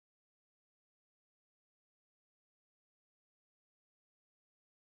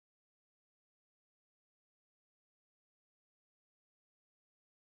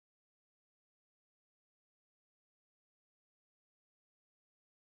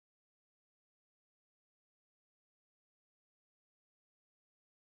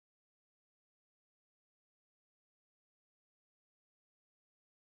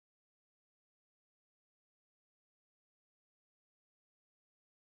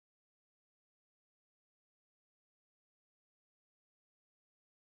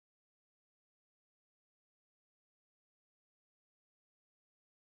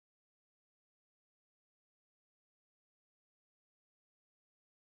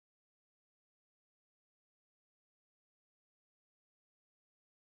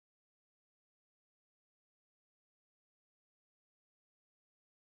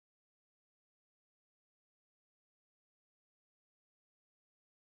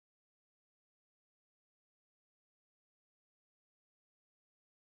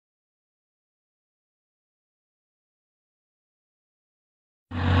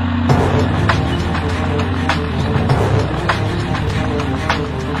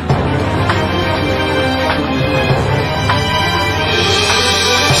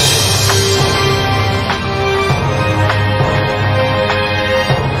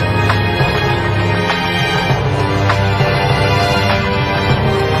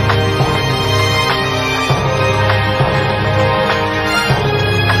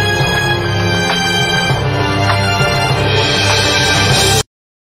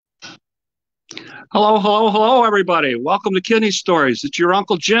Hello, hello, hello, everybody. Welcome to Kidney Stories. It's your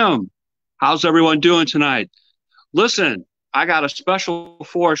Uncle Jim. How's everyone doing tonight? Listen, I got a special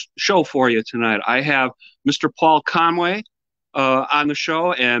show for you tonight. I have Mr. Paul Conway on the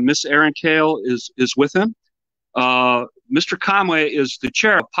show, and Miss Erin KAHLE is with him. Mr. Conway is the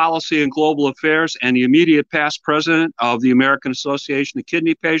chair of Policy and Global Affairs and the immediate past president of the American Association of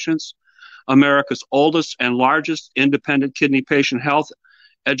Kidney Patients, America's oldest and largest independent kidney patient health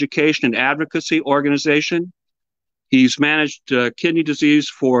education and advocacy organization. He's managed kidney disease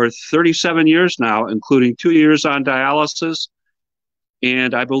for 37 years now, including 2 years on dialysis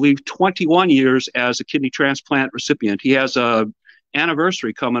and I believe 21 years as a kidney transplant recipient. He has an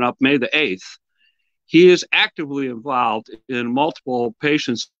anniversary coming up May the 8th. He is actively involved in multiple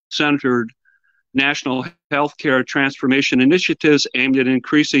patient-centered national healthcare transformation initiatives aimed at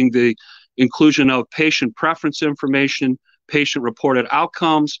increasing the inclusion of patient preference information, patient-reported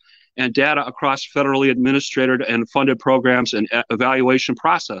outcomes, and data across federally administered and funded programs and evaluation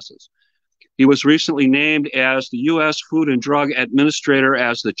processes. He was recently named as the U.S. Food and Drug Administrator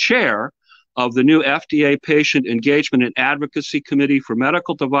as the chair of the new FDA Patient Engagement and Advocacy Committee for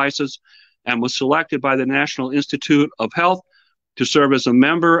Medical Devices and was selected by the National Institute of Health to serve as a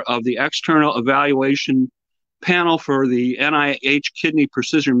member of the external evaluation panel for the NIH Kidney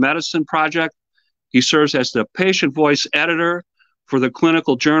Precision Medicine Project. He serves as the patient voice editor for the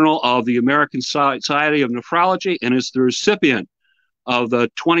Clinical Journal of the American Society of Nephrology and is the recipient of the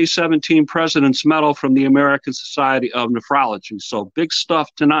 2017 President's Medal from the American Society of Nephrology. So big stuff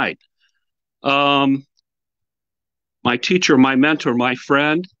tonight. My teacher, my mentor, my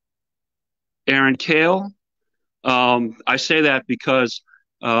friend, Erin KAHLE. I say that because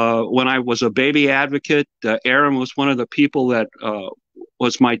when I was a baby advocate, Erin was one of the people that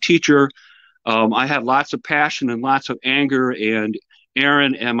was my teacher. I had lots of passion and lots of anger, and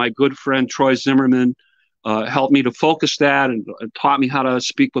Erin and my good friend Troy Zimmerman helped me to focus that and taught me how to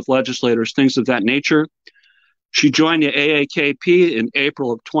speak with legislators, things of that nature. She joined the AAKP in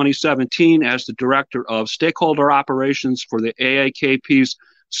April of 2017 as the Director of Stakeholder Operations for the AAKP'S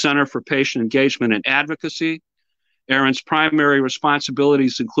Center for Patient Engagement and Advocacy. Erin's primary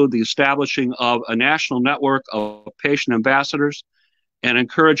responsibilities include the establishing of a national network of patient ambassadors and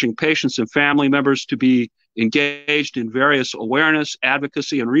encouraging patients and family members to be engaged in various awareness,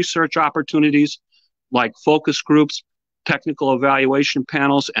 advocacy, and research opportunities like focus groups, technical evaluation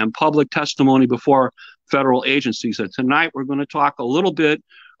panels, and public testimony before federal agencies. And tonight we're going to talk a little bit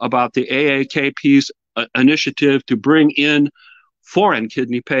about the AAKP's initiative to bring in foreign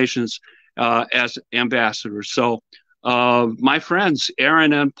kidney patients as ambassadors. So my friends,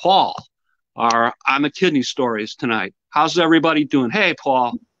 Erin and Paul, are on the Kidney Stories tonight. How's everybody doing? Hey,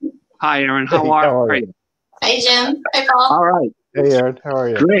 Paul. Hi, Erin. How are you? Hi, Jim. Hi, Paul. All right. Hey, Erin. How are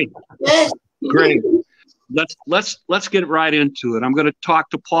you? Great. Good. Great. Let's get right into it. I'm going to talk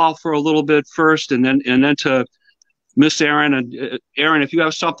to Paul for a little bit first, and then to Miss Erin. And Erin, if you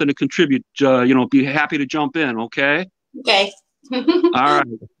have something to contribute, be happy to jump in. Okay. Okay.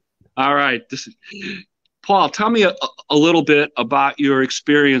 All right. Paul, tell me a little bit about your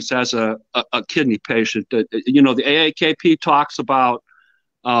experience as a kidney patient. The AAKP talks about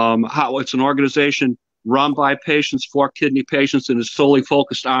how it's an organization run by patients for kidney patients and is solely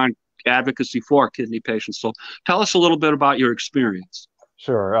focused on advocacy for kidney patients. So tell us a little bit about your experience.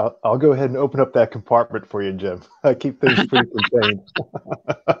 Sure. I'll go ahead and open up that compartment for you, Jim. I keep things pretty contained.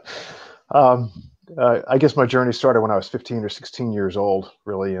 I guess my journey started when I was 15 or 16 years old,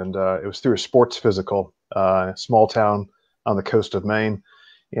 really, and it was through a sports physical, a small town on the coast of Maine.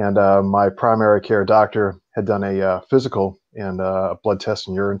 And my primary care doctor had done a physical and a blood test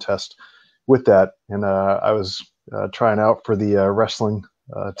and urine test with that. And I was trying out for the wrestling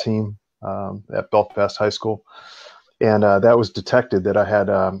team at Belfast High School. And that was detected that I had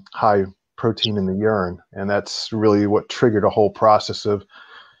high protein in the urine. And that's really what triggered a whole process of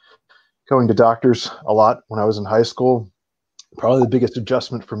going to doctors a lot when I was in high school. Probably the biggest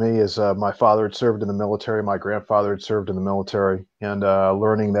adjustment for me is my father had served in the military, my grandfather had served in the military, and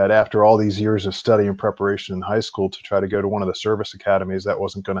learning that after all these years of study and preparation in high school to try to go to one of the service academies, that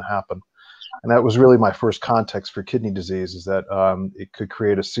wasn't going to happen. And that was really my first context for kidney disease, is that it could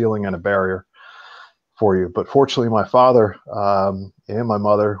create a ceiling and a barrier for you. But fortunately, my father and my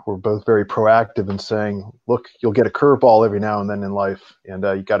mother were both very proactive in saying, look, you'll get a curveball every now and then in life, and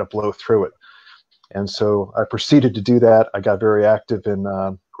you got to blow through it. And so I proceeded to do that. I got very active in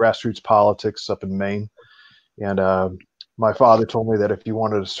grassroots politics up in Maine. And my father told me that if you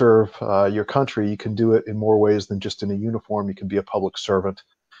wanted to serve your country, you can do it in more ways than just in a uniform. You can be a public servant.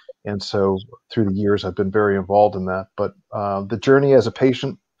 And so through the years, I've been very involved in that. But the journey as a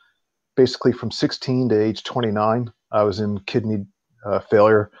patient basically from 16 to age 29, I was in kidney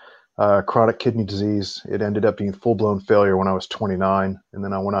failure, chronic kidney disease. It ended up being full-blown failure when I was 29, and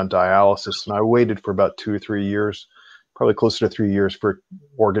then I went on dialysis, and I waited for about 2 or 3 years, probably closer to 3 years for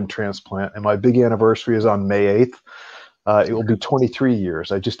organ transplant. And my big anniversary is on May 8th. It will be 23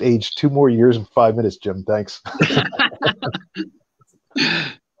 years. I just aged 2 more years in 5 minutes, Jim. Thanks.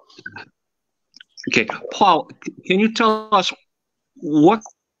 Okay, Paul, can you tell us what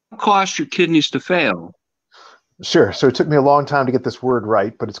caused your kidneys to fail? Sure. So it took me a long time to get this word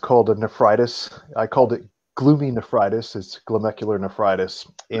right, but it's called a nephritis. I called it gloomy nephritis. It's glomerular nephritis.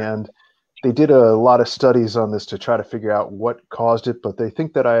 And they did a lot of studies on this to try to figure out what caused it, but they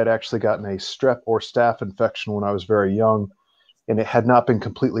think that I had actually gotten a strep or staph infection when I was very young, and it had not been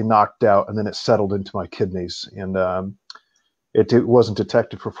completely knocked out, and then it settled into my kidneys. And it wasn't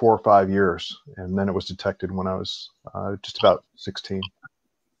detected for 4 or 5 years, and then it was detected when I was just about 16.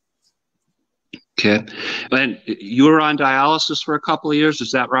 Okay. And you were on dialysis for a couple of years,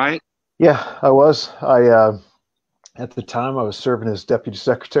 is that right? Yeah, I was. At the time, I was serving as Deputy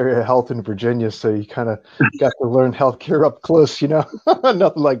Secretary of Health in Virginia, so you kind of got to learn healthcare up close,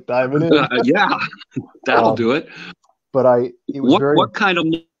 nothing like diving in. Yeah, that'll do it. But it was what kind of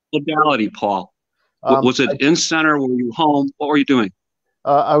modality, Paul? Was it in center? Were you home? What were you doing?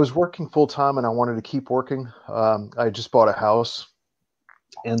 I was working full time, and I wanted to keep working. I just bought a house.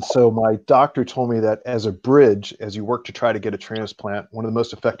 And so my doctor told me that as a bridge, as you work to try to get a transplant, one of the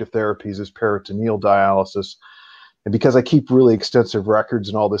most effective therapies is peritoneal dialysis. And because I keep really extensive records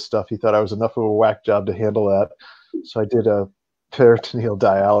and all this stuff, he thought I was enough of a whack job to handle that. So I did a peritoneal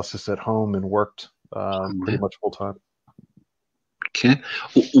dialysis at home and worked pretty much full time. Okay.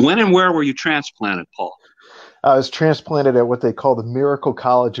 When and where were you transplanted, Paul? I was transplanted at what they call the Miracle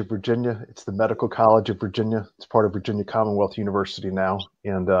College of Virginia. It's the Medical College of Virginia. It's part of Virginia Commonwealth University now,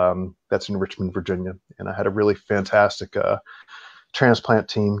 and that's in Richmond, Virginia. And I had a really fantastic transplant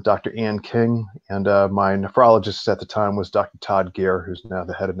team, Dr. Ann King, and my nephrologist at the time was Dr. Todd Gare, who's now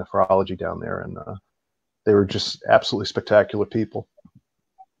the head of nephrology down there. And they were just absolutely spectacular people.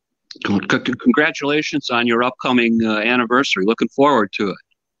 Congratulations on your upcoming anniversary. Looking forward to it.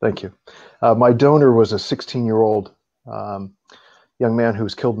 Thank you. My donor was a 16-year-old young man who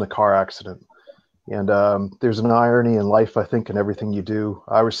was killed in a car accident. And there's an irony in life, I think, in everything you do.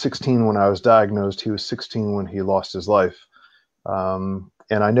 I was 16 when I was diagnosed. He was 16 when he lost his life. And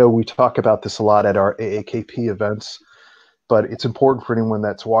I know we talk about this a lot at our AAKP events, but it's important for anyone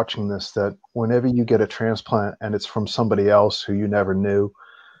that's watching this that whenever you get a transplant and it's from somebody else who you never knew,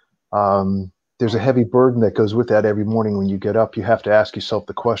 there's a heavy burden that goes with that every morning when you get up. You have to ask yourself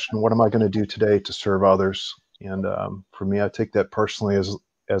the question, what am I going to do today to serve others? And for me, I take that personally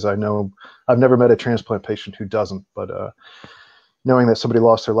as I know I've never met a transplant patient who doesn't, but knowing that somebody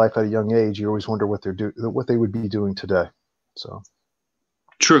lost their life at a young age, you always wonder what they would be doing today. So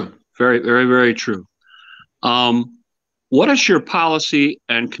true. Very, very, very true. What is your policy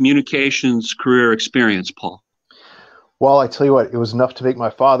and communications career experience, Paul? Well, I tell you what, it was enough to make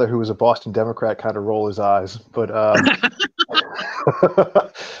my father, who was a Boston Democrat, kind of roll his eyes. But I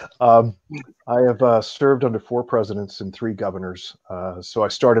have served under 4 presidents and 3 governors. So I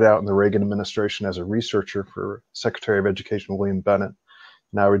started out in the Reagan administration as a researcher for Secretary of Education William Bennett.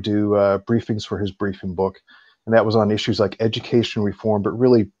 And I would do briefings for his briefing book. And that was on issues like education reform, but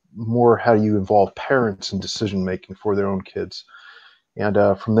really more how you involve parents in decision-making for their own kids. And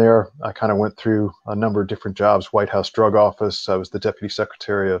from there, I kind of went through a number of different jobs, White House Drug Office. I was the Deputy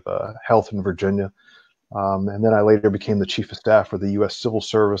Secretary of Health in Virginia. And then I later became the Chief of Staff for the U.S. Civil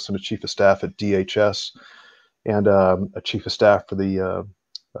Service and a Chief of Staff at DHS and a Chief of Staff for the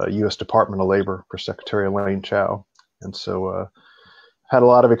U.S. Department of Labor for Secretary Elaine Chao. And so had a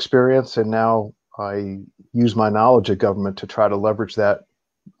lot of experience, and now I use my knowledge of government to try to leverage that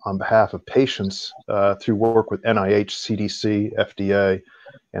on behalf of patients through work with NIH, CDC, FDA,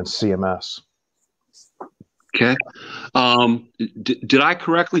 and CMS. Okay. Did I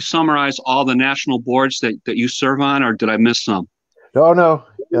correctly summarize all the national boards that you serve on, or did I miss some? No.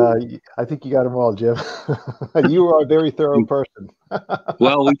 I think you got them all, Jim. You are a very thorough person.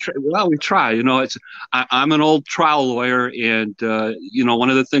 Well, we try. I'm an old trial lawyer, and one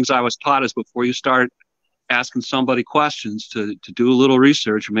of the things I was taught is before you start asking somebody questions to do a little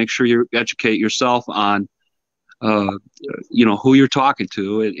research and make sure you educate yourself on who you're talking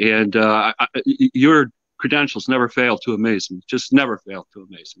to, and your credentials never fail to amaze me. Just never fail to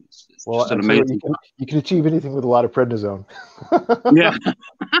amaze me. It's well, just an amazing. You can achieve anything with a lot of prednisone. Yeah.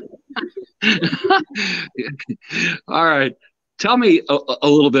 All right. Tell me a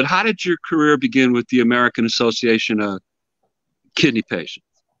little bit. How did your career begin with the American Association of Kidney Patients?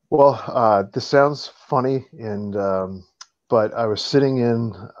 Well, this sounds funny, and but I was sitting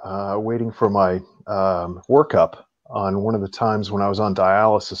in waiting for my workup on one of the times when I was on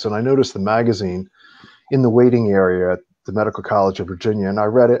dialysis, and I noticed the magazine in the waiting area at the Medical College of Virginia, and I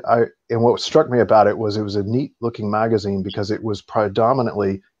read it. And what struck me about it was a neat looking magazine because it was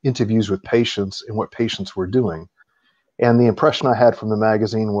predominantly interviews with patients and what patients were doing. And the impression I had from the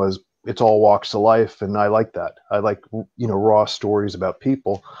magazine was it's all walks of life, and I like that. I like, raw stories about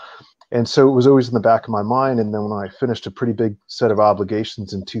people. And so it was always in the back of my mind. And then when I finished a pretty big set of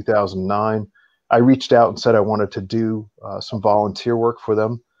obligations in 2009, I reached out and said I wanted to do some volunteer work for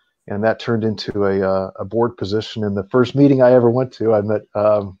them. And that turned into a board position. And the first meeting I ever went to, I met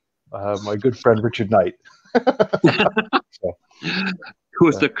my good friend Richard Knight. So, who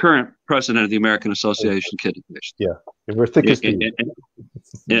is the current president of the American Association of Kidney Patients. Yeah, and we're thick as thieves.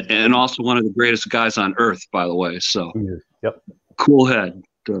 And also one of the greatest guys on earth, by the way. So, yep, cool head,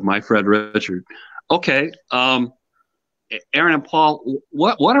 my friend Richard. Okay, Erin and Paul,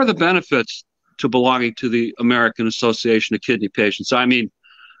 what are the benefits to belonging to the American Association of Kidney Patients? I mean,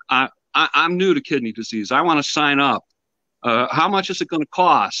 I'm new to kidney disease. I want to sign up. How much is it going to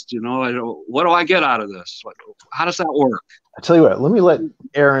cost? What do I get out of this? How does that work? I tell you what, let me let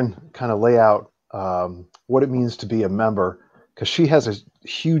Erin kind of lay out what it means to be a member, because she has a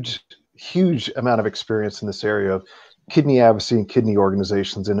huge amount of experience in this area of kidney advocacy and kidney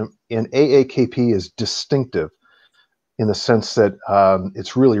organizations. And AAKP is distinctive in the sense that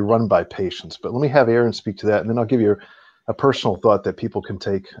it's really run by patients. But let me have Erin speak to that, and then I'll give you a personal thought that people can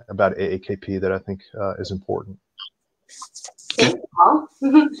take about AAKP that I think is important. Thanks, Paul.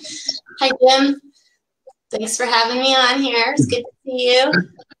 Hi, Jim. Thanks for having me on here. It's good to see you.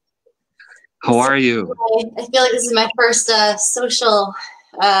 How are you? I feel like this is my first social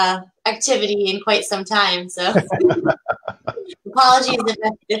activity in quite some time, so apologies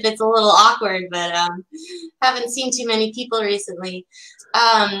if it's a little awkward, but haven't seen too many people recently.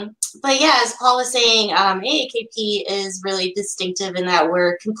 But yeah, as Paul was saying, AAKP is really distinctive in that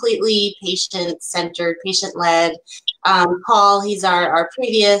we're completely patient-centered, patient-led. Paul, he's our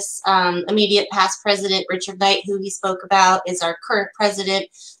previous immediate past president. Richard Knight, who he spoke about, is our current president.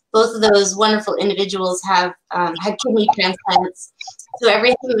 Both of those wonderful individuals have had kidney transplants. So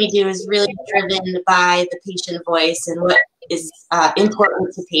everything we do is really driven by the patient voice and what is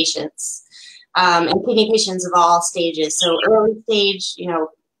important to patients. And kidney patients of all stages. So early stage,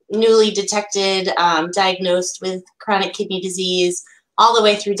 newly detected, diagnosed with chronic kidney disease, all the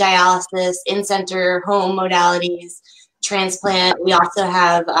way through dialysis, in-center, home modalities, transplant. We also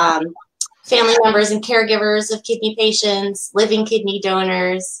have family members and caregivers of kidney patients, living kidney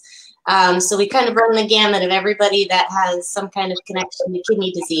donors. So we kind of run the gamut of everybody that has some kind of connection to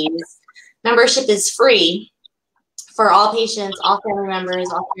kidney disease. Membership is free for all patients, all family members,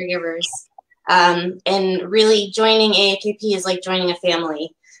 all caregivers. And really joining AAKP is like joining a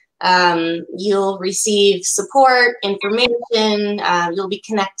family. You'll receive support, information, you'll be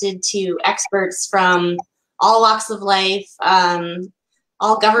connected to experts from all walks of life,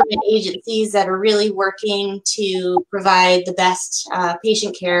 all government agencies that are really working to provide the best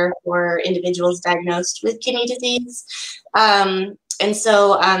patient care for individuals diagnosed with kidney disease. And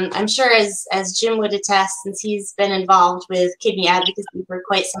so I'm sure as Jim would attest, since he's been involved with kidney advocacy for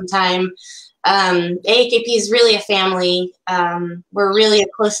quite some time, AAKP is really a family. We're really a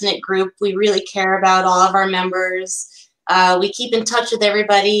close-knit group. We really care about all of our members. We keep in touch with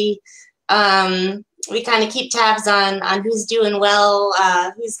everybody. We kind of keep tabs on who's doing well,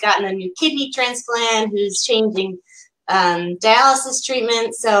 who's gotten a new kidney transplant, who's changing dialysis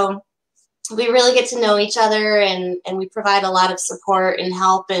treatment. So we really get to know each other, and we provide a lot of support and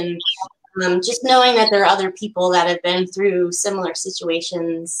help, and just knowing that there are other people that have been through similar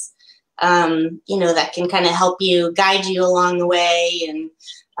situations, that can kind of help you, guide you along the way.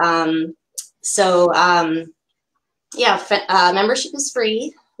 And membership is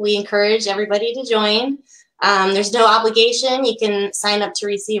free. We encourage everybody to join. There's no obligation. You can sign up to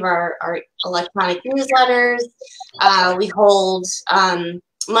receive our electronic newsletters. We hold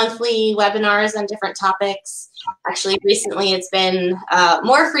monthly webinars on different topics. Actually, recently it's been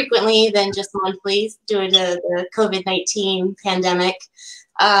more frequently than just monthly due to the COVID-19 pandemic.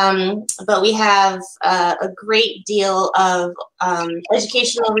 But we have a great deal of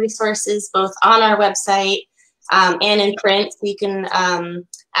educational resources both on our website and in print. So you can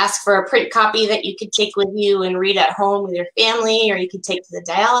ask for a print copy that you could take with you and read at home with your family, or you could take to the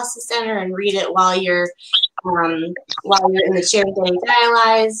dialysis center and read it while you're in the chair getting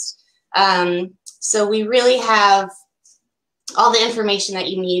dialyzed. So we really have all the information that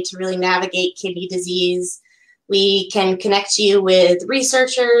you need to really navigate kidney disease. We can connect you with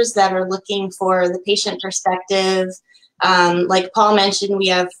researchers that are looking for the patient perspective. Like Paul mentioned, we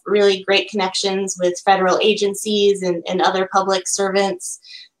have really great connections with federal agencies and other public servants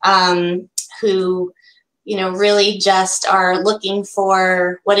who, you know, really just are looking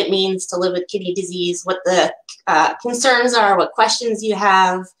for what it means to live with kidney disease, what the concerns are, what questions you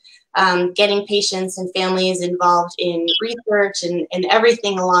have, getting patients and families involved in research and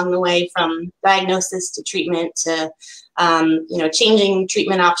everything along the way from diagnosis to treatment to, you know, changing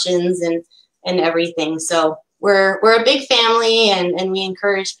treatment options and everything. So we're a big family, and we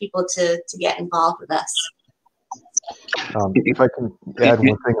encourage people to get involved with us. If I can add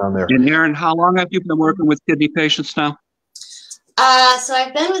one thing on there. And Erin, how long have you been working with kidney patients now? So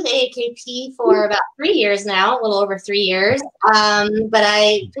I've been with AAKP for about 3 years now, a little over 3 years. But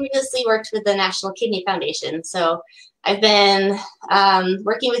I previously worked with the National Kidney Foundation. So I've been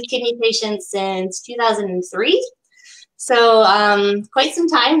working with kidney patients since 2003. So quite some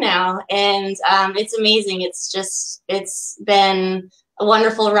time now, and it's amazing. It's been a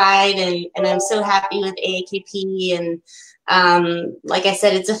wonderful ride, and I'm so happy with AAKP. And like I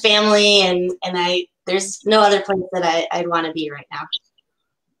said, it's a family, and there's no other place that I'd want to be right now.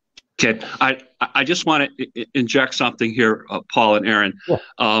 Okay, I just want to inject something here, Paul and Erin.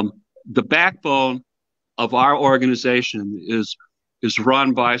 Yeah. The backbone of our organization is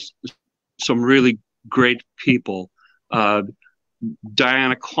run by some really great people.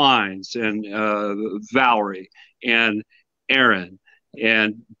 Diana Kleins and Valerie and Erin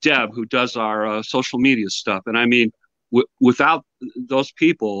and Deb, who does our social media stuff. And I mean, without those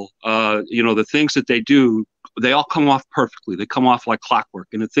people, you know, the things that they do, they all come off perfectly. They come off like clockwork.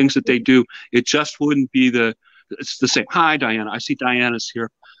 And the things that they do, it just wouldn't be it's the same. Hi, Diana. I see Diana's here.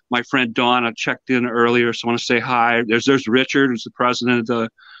 My friend Dawn, checked in earlier, so I want to say hi. There's Richard, who's the president of the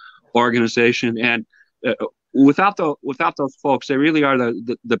organization. And without those folks, they really are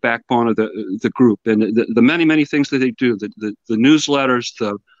the backbone of the group, and the many things that they do, the newsletters,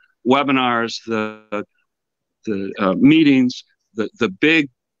 the webinars, the meetings, the big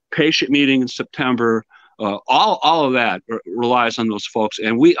patient meeting in September, all of that relies on those folks.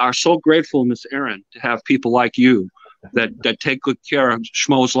 And we are so grateful, Miss Erin, to have people like you that take good care of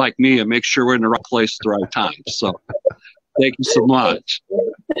schmoes like me and make sure we're in the right place at the right time. So thank you so much.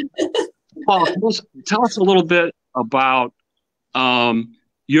 Paul, tell us a little bit about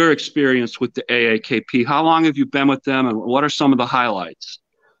your experience with the AAKP. How long have you been with them, and what are some of the highlights?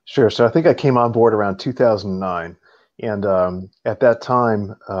 Sure. So I think I came on board around 2009. And at that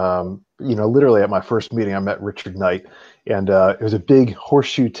time, you know, literally at my first meeting, I met Richard Knight. And it was a big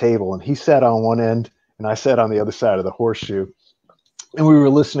horseshoe table. And he sat on one end, and I sat on the other side of the horseshoe. And we were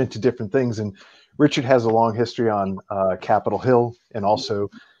listening to different things. And Richard has a long history on Capitol Hill and also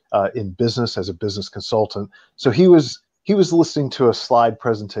in business as a business consultant. So he was listening to a slide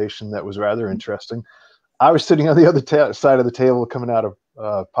presentation that was rather interesting. I was sitting on the other side of the table, coming out of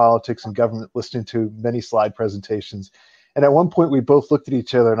politics and government, listening to many slide presentations. And at one point, we both looked at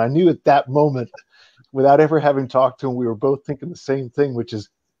each other, and I knew at that moment, without ever having talked to him, we were both thinking the same thing, which is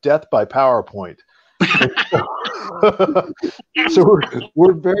death by PowerPoint. So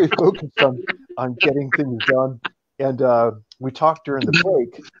we're very focused on getting things done. And we talked during the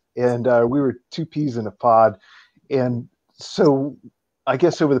break, and we were two peas in a pod. And so I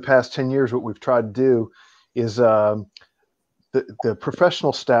guess over the past 10 years, what we've tried to do is the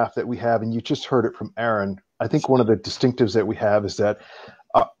professional staff that we have, and you just heard it from Erin, I think one of the distinctives that we have is that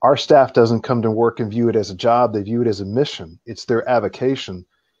our staff doesn't come to work and view it as a job. They view it as a mission. It's their avocation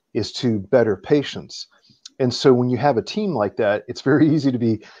is to better patients. And so when you have a team like that, it's very easy to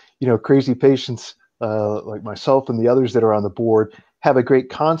be, you know, crazy patients like myself and the others that are on the board have a great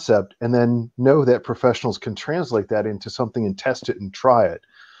concept and then know that professionals can translate that into something and test it and try it.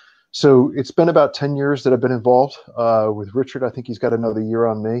 So it's been about 10 years that I've been involved with Richard. I think he's got another year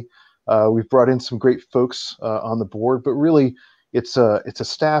on me. We've brought in some great folks on the board, but really it's a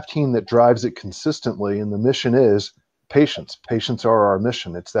staff team that drives it consistently. And the mission is patients. Patients are our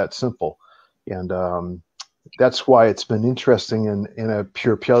mission. It's that simple. And that's why it's been interesting and a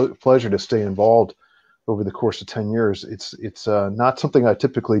pure pleasure to stay involved over the course of 10 years. It's not something I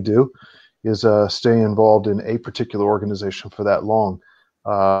typically do, is stay involved in a particular organization for that long.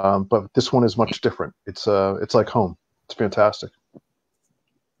 But this one is much different. It's like home. It's fantastic.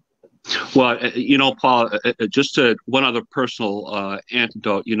 Well, you know, Paul, just one other personal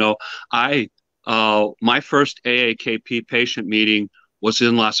anecdote. You know, my first AAKP patient meeting was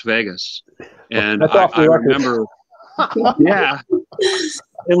in Las Vegas, and I remember, yeah,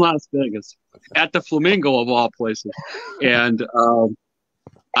 in Las Vegas at the Flamingo of all places, and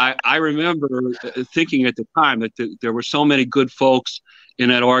I remember thinking at the time that there were so many good folks in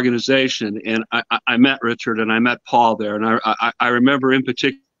that organization, and I met Richard and I met Paul there, and I remember in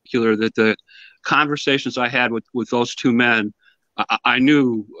particular that the conversations I had with those two men, I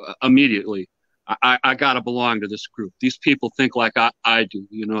knew immediately I got to belong to this group. These people think like I do.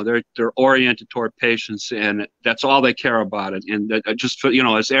 You know, they're oriented toward patients, and that's all they care about. And that just, you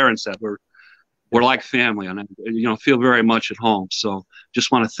know, as Erin said, we're like family, and I, you know, feel very much at home. So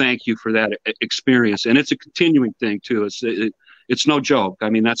just want to thank you for that experience, and it's a continuing thing too. It's no joke. I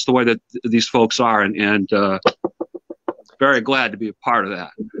mean, that's the way that these folks are, and very glad to be a part of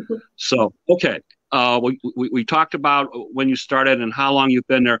that. So okay, we talked about when you started and how long you've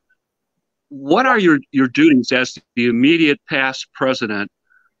been there. What are your duties as the immediate past president?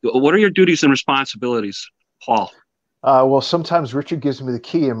 What are your duties and responsibilities, Paul? Well, sometimes Richard gives me the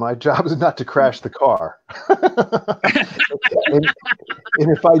key, and my job is not to crash the car. and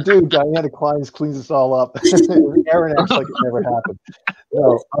if I do, Diana Kleins cleans us all up. Erin acts like it never happened.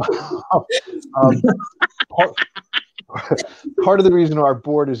 No. Part of the reason our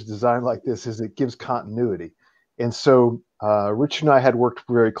board is designed like this is it gives continuity. And so Richard and I had worked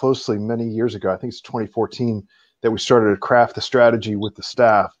very closely many years ago. I think it's 2014 that we started to craft the strategy with the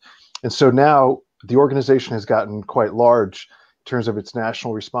staff. And so now the organization has gotten quite large in terms of its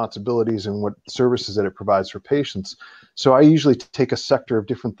national responsibilities and what services that it provides for patients. So I usually take a sector of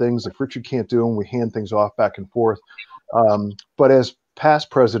different things. If Richard can't do them, we hand things off back and forth. But as past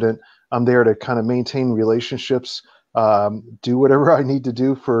president, I'm there to kind of maintain relationships, do whatever I need to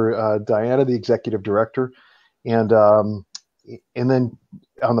do for Diana, the executive director. And then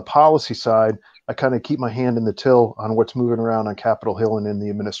on the policy side, I kind of keep my hand in the till on what's moving around on Capitol Hill and in the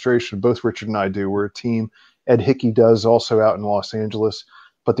administration. Both Richard and I do. We're a team. Ed Hickey does also out in Los Angeles.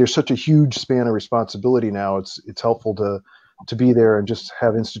 But there's such a huge span of responsibility now. It's helpful to be there and just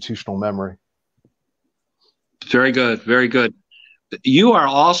have institutional memory. Very good. Very good. You are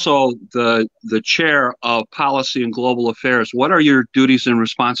also the chair of Policy and Global Affairs. What are your duties and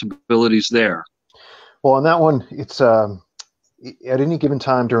responsibilities there? Well, on that one, it's at any given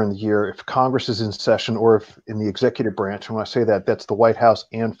time during the year, if Congress is in session or if in the executive branch, and when I say that, that's the White House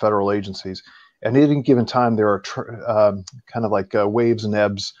and federal agencies. And at any given time, there are kind of like waves and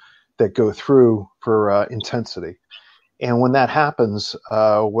ebbs that go through for intensity. And when that happens,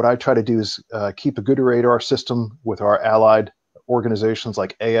 what I try to do is keep a good radar system with our allied organizations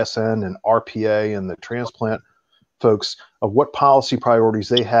like ASN and RPA and the transplant folks of what policy priorities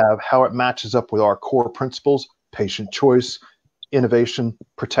they have, how it matches up with our core principles, patient choice, innovation,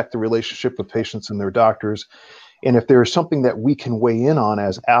 protect the relationship with patients and their doctors. And if there is something that we can weigh in on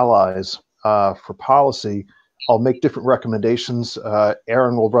as allies for policy, I'll make different recommendations.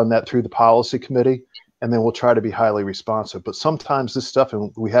 Erin will run that through the policy committee, and then we'll try to be highly responsive. But sometimes this stuff,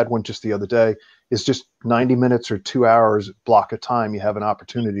 and we had one just the other day, is just 90 minutes or 2 hours block of time you have an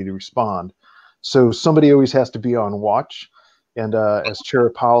opportunity to respond. So somebody always has to be on watch. And as chair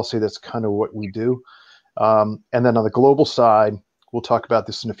of policy, that's kind of what we do. And then on the global side, we'll talk about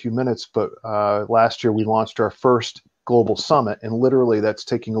this in a few minutes, but last year we launched our first global summit, and literally that's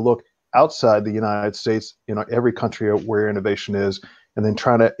taking a look outside the United States, you know, every country where innovation is, and then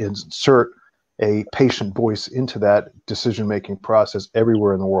trying to insert a patient voice into that decision-making process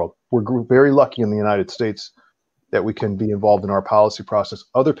everywhere in the world. We're very lucky in the United States that we can be involved in our policy process.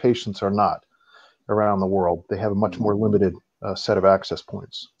 Other patients are not around the world. They have a much more limited set of access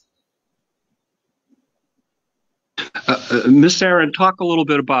points. Miss Erin, talk a little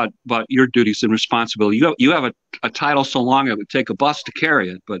bit about your duties and responsibility. You have a title so long it would take a bus to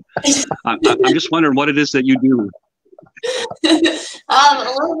carry it, but I'm just wondering what it is that you do.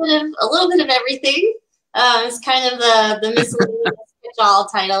 A little bit of everything. It's kind of the miscellaneous catch-all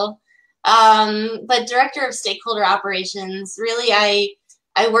title. But director of stakeholder operations. Really,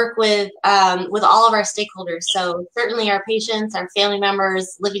 I work with all of our stakeholders. So certainly our patients, our family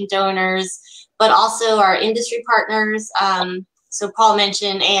members, living donors, but also our industry partners. So Paul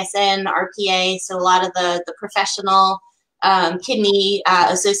mentioned ASN, RPA, so a lot of the professional kidney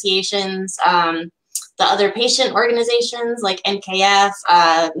associations, the other patient organizations like NKF,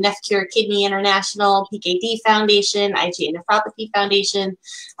 NephCure Kidney International, PKD Foundation, IgA Nephropathy Foundation.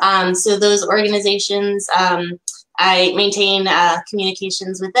 So those organizations, I maintain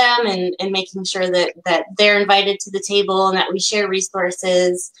communications with them and making sure that they're invited to the table and that we share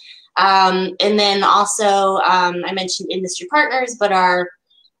resources. And then also, I mentioned industry partners, but our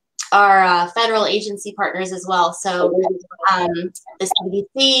federal agency partners as well. So the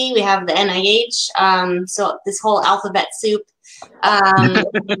CDC, we have the NIH. So this whole alphabet soup a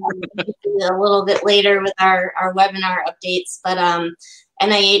little bit later with our webinar updates. But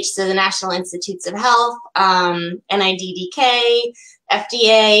NIH, so the National Institutes of Health, NIDDK,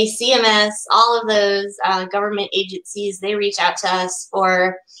 FDA, CMS, all of those government agencies, they reach out to us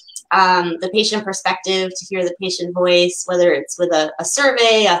for the patient perspective, to hear the patient voice, whether it's with a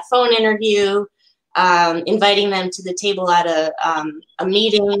survey, a phone interview, inviting them to the table at a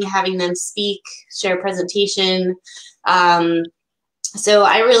meeting, having them speak, share a presentation. So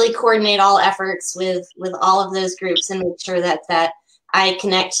I really coordinate all efforts with all of those groups and make sure that I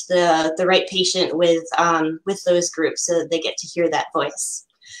connect the right patient with those groups so that they get to hear that voice.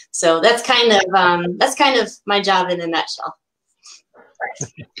 So that's kind of my job in a nutshell.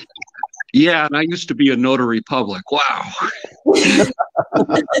 Yeah, and I used to be a notary public. Wow.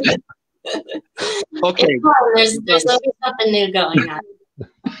 Okay. There's always something new going on.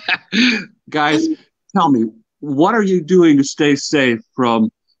 Guys, tell me, what are you doing to stay safe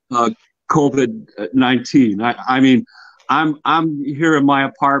from COVID-19? I mean, I'm here in my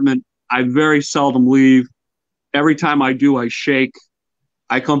apartment. I very seldom leave. Every time I do, I shake.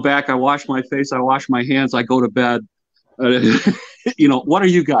 I come back, I wash my face, I wash my hands, I go to bed. You know, what are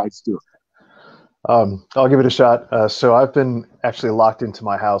you guys doing? I'll give it a shot. So I've been actually locked into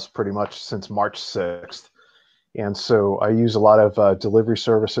my house pretty much since March 6th. And so I use a lot of delivery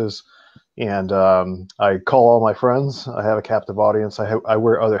services, and I call all my friends. I have a captive audience. I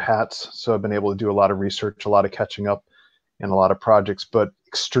wear other hats, so I've been able to do a lot of research, a lot of catching up, and a lot of projects, but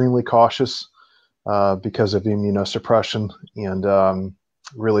extremely cautious because of immunosuppression, and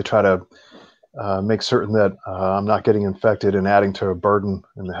really try to make certain that I'm not getting infected and adding to a burden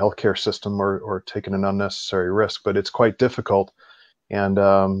in the healthcare system or taking an unnecessary risk. But it's quite difficult. And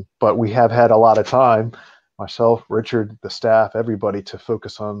but we have had a lot of time, myself, Richard, the staff, everybody, to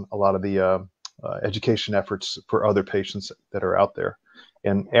focus on a lot of the education efforts for other patients that are out there.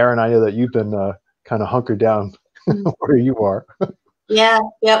 And Erin, I know that you've been kind of hunkered down where you are. Yeah.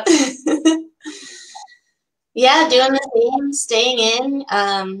 Yep. Yeah, doing the same, staying in.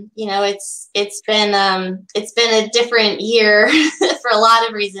 You know, it's been a different year for a lot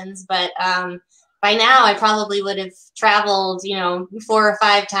of reasons, but by now I probably would have traveled, 4 or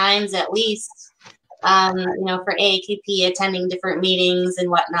 5 times at least, for AAKP, attending different meetings and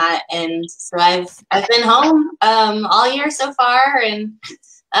whatnot. And so I've been home all year so far, and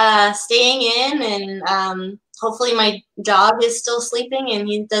staying in, and hopefully my dog is still sleeping and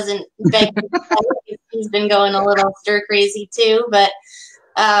he doesn't beg me to play. He's been going a little stir crazy too, but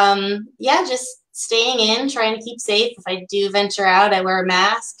yeah, just staying in, trying to keep safe. If I do venture out, I wear a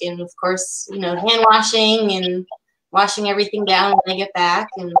mask, and of course, hand washing and washing everything down when I get back.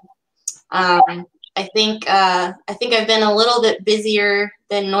 And I think I've been a little bit busier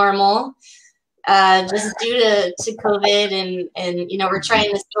than normal, just due to COVID, and we're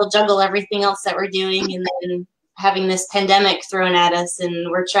trying to still juggle everything else that we're doing, and then having this pandemic thrown at us, and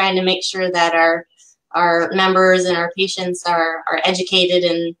we're trying to make sure that our members and our patients are educated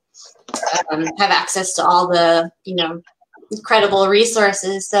and have access to all the incredible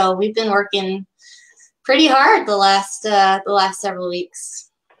resources. So we've been working pretty hard the last several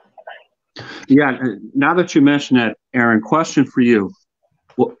weeks. Yeah, now that you mention that, Erin, question for you.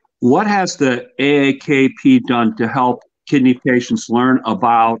 What has the AAKP done to help kidney patients learn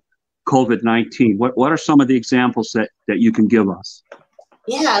about COVID-19? What are some of the examples that you can give us?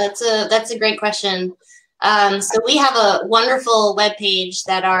 Yeah, that's a great question. So we have a wonderful webpage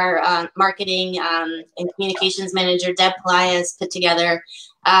that our marketing and communications manager, Deb Ply, has put together.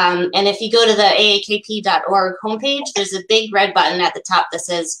 And if you go to the aakp.org homepage, there's a big red button at the top that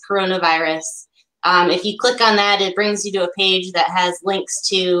says coronavirus. If you click on that, it brings you to a page that has links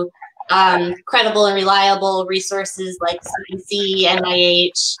to credible and reliable resources like CDC,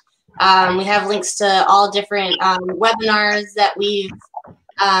 NIH. We have links to all different webinars that we've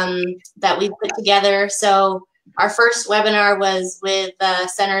put together. So our first webinar was with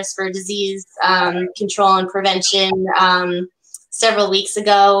Centers for Disease Control and Prevention several weeks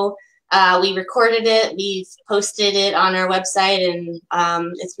ago. We recorded it, we've posted it on our website, and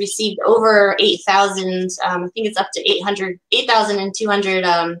it's received over 8,000, I think it's up to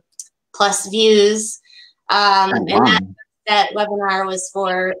 8,200 plus views. And that webinar was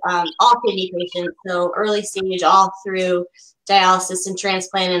for all kidney patients, so early stage all through dialysis and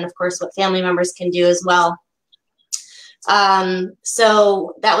transplant, and of course what family members can do as well.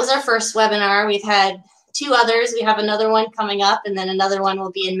 So that was our first webinar. We've had 2 others. We have another one coming up, and then another one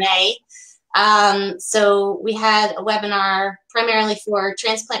will be in May. So we had a webinar primarily for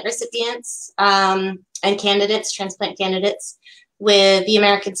transplant recipients and candidates, transplant candidates, with the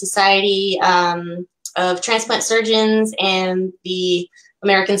American Society transplant surgeons and the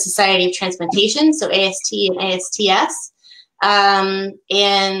American Society of Transplantation, so AST and ASTS.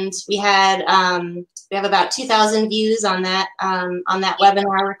 And we have about 2,000 views on that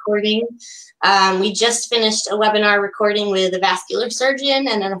webinar recording. We just finished a webinar recording with a vascular surgeon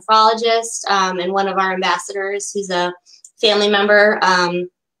and a nephrologist, and one of our ambassadors who's a family member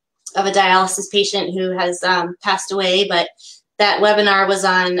of a dialysis patient who has passed away. But that webinar was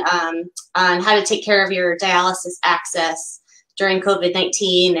on how to take care of your dialysis access during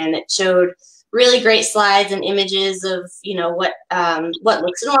COVID-19, and it showed really great slides and images of, you know, what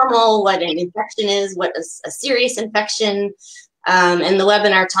looks normal, what an infection is, what is a serious infection. And the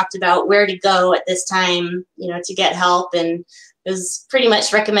webinar talked about where to go at this time, you know, to get help. And it was pretty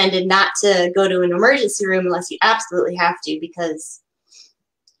much recommended not to go to an emergency room unless you absolutely have to, because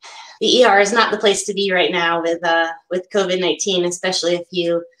the ER is not the place to be right now with COVID-19, especially if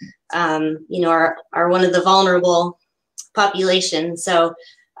you, you know, are one of the vulnerable population. So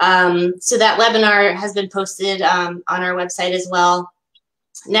that webinar has been posted on our website as well.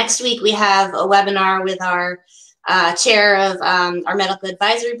 Next week, we have a webinar with our chair of our medical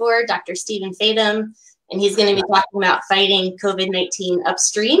advisory board, Dr. Stephen Fadum, and he's going to be talking about fighting COVID-19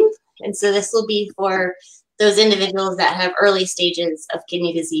 upstream. And so this will be for those individuals that have early stages of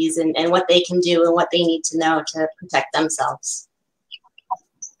kidney disease and what they can do and what they need to know to protect themselves.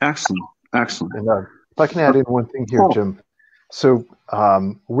 Excellent, excellent. And if I can add in one thing here, Jim. So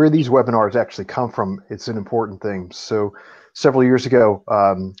where these webinars actually come from, it's an important thing. So several years ago,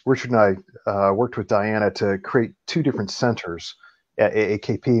 Richard and I worked with Diana to create 2 different centers at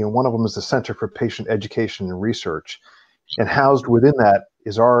AAKP, and one of them is the Center for Patient Education and Research. And housed within that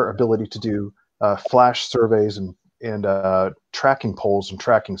is our ability to do flash surveys and tracking polls and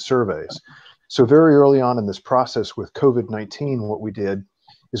tracking surveys. So very early on in this process with COVID-19, what we did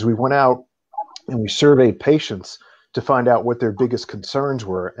is we went out and we surveyed patients to find out what their biggest concerns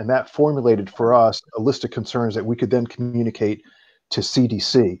were. And that formulated for us a list of concerns that we could then communicate to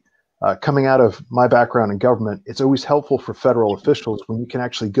CDC. Coming out of my background in government, it's always helpful for federal officials when you can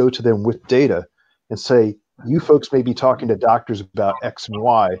actually go to them with data and say, you folks may be talking to doctors about X and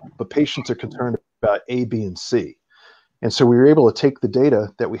Y, but patients are concerned about A, B, and C. And so we were able to take the data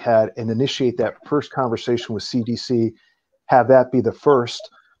that we had and initiate that first conversation with CDC, have that be the first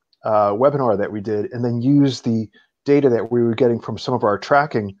webinar that we did, and then use the data that we were getting from some of our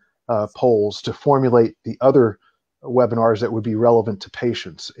tracking polls to formulate the other webinars that would be relevant to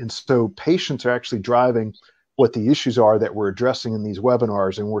patients. And so patients are actually driving what the issues are that we're addressing in these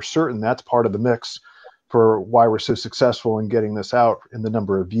webinars, and we're certain that's part of the mix for why we're so successful in getting this out in the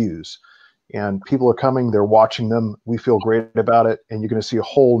number of views. And people are coming, they're watching them, we feel great about it, and you're going to see a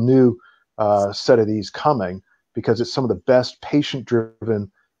whole new set of these coming, because it's some of the best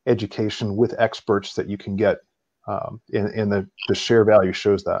patient-driven education with experts that you can get, and the share value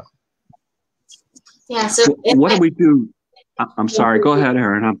shows that. Yeah. So what do we do? I'm sorry. Go ahead,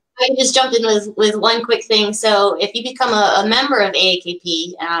 Erin. I can just jump in with one quick thing. So if you become a member of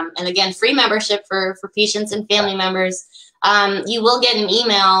AAKP, and again, free membership for patients and family members, you will get an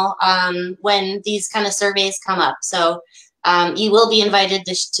email when these kind of surveys come up. So you will be invited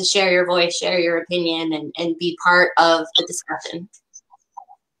to share your voice, share your opinion, and be part of the discussion.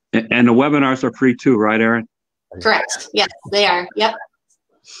 And the webinars are free too, right, Erin? Correct. Yes, they are. Yep.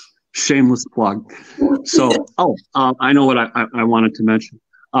 Shameless plug. So, I know what I wanted to mention.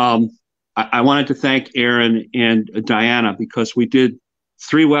 I wanted to thank Erin and Diana, because we did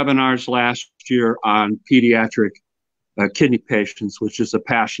 3 webinars last year on pediatric kidney patients, which is a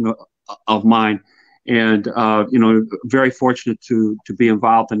passion of mine. And, you know, very fortunate to be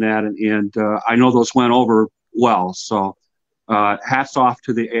involved in that. And I know those went over well. So hats off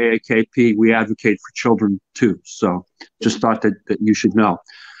to the AAKP. We advocate for children too. So just thought that you should know.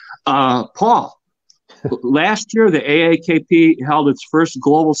 Paul, last year, the AAKP held its first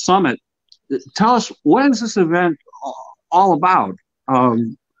global summit. Tell us, what is this event all about?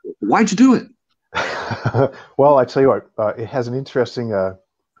 Why'd you do it? Well, I tell you what, it has an interesting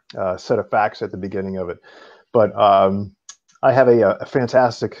set of facts at the beginning of it. But I have a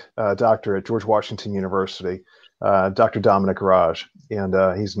fantastic doctor at George Washington University, Dr. Dominic Raj, and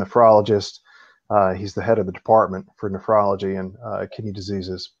he's a nephrologist. He's the head of the department for nephrology and kidney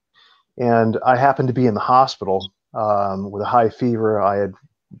diseases. And I happened to be in the hospital with a high fever. I had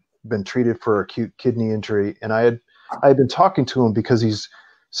been treated for acute kidney injury, and I had been talking to him because he's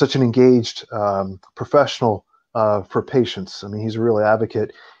such an engaged professional for patients. I mean, he's a real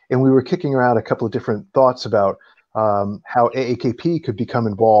advocate. And we were kicking around a couple of different thoughts about how AAKP could become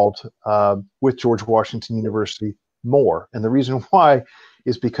involved with George Washington University more. And the reason why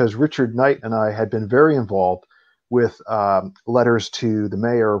is because Richard Knight and I had been very involved with letters to the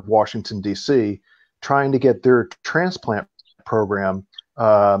mayor of Washington, D.C., trying to get their transplant program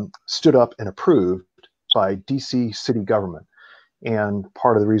stood up and approved by D.C. city government. And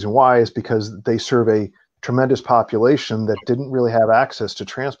part of the reason why is because they serve a tremendous population that didn't really have access to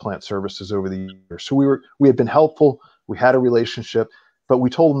transplant services over the years. So we had been helpful, we had a relationship, but we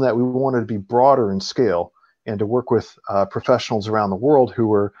told them that we wanted to be broader in scale and to work with professionals around the world who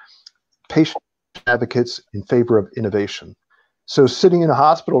were patient advocates in favor of innovation. So sitting in a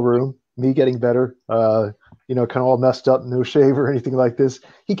hospital room, me getting better, kind of all messed up, no shave or anything like this,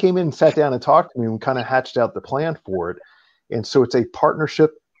 he came in and sat down and talked to me, and we kind of hatched out the plan for it. And so it's a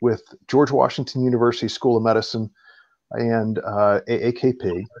partnership with George Washington University School of Medicine and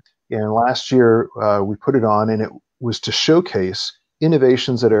AAKP. And last year we put it on, and it was to showcase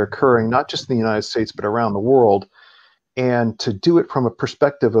innovations that are occurring not just in the United States, but around the world, and to do it from a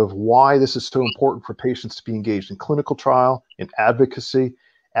perspective of why this is so important for patients to be engaged in clinical trial, in advocacy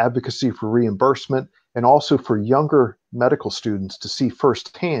for reimbursement, and also for younger medical students to see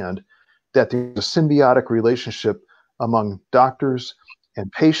firsthand that there's a symbiotic relationship among doctors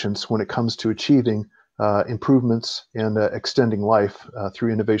and patients when it comes to achieving improvements and extending life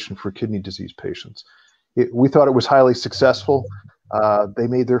through innovation for kidney disease patients. We thought it was highly successful. They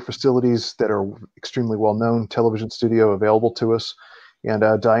made their facilities that are extremely well-known television studio available to us. And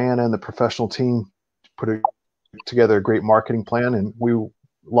Diana and the professional team put together a great marketing plan, and we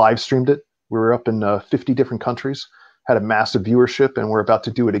live streamed it. We were up in 50 different countries, had a massive viewership, and we're about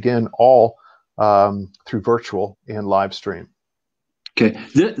to do it again, all through virtual and live stream. Okay,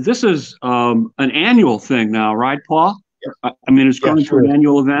 this is an annual thing now, right, Paul? Yeah. I mean, it's going to an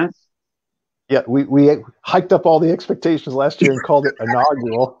annual event. Yeah, we hiked up all the expectations last year and called it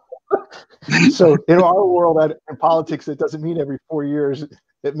inaugural. So in our world, in politics, it doesn't mean every 4 years.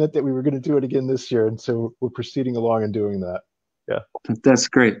 It meant that we were going to do it again this year, and so we're proceeding along and doing that. Yeah, that's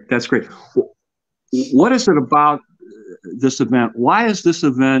great. That's great. What is it about this event? Why is this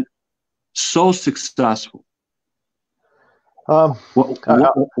event so successful? Why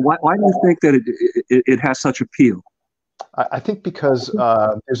do you think that it has such appeal? I think because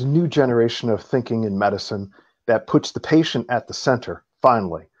there's a new generation of thinking in medicine that puts the patient at the center,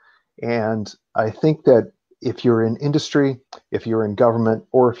 finally. And I think that if you're in industry, if you're in government,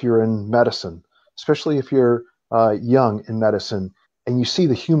 or if you're in medicine, especially if you're young in medicine, and you see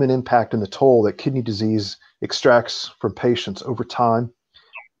the human impact and the toll that kidney disease extracts from patients over time,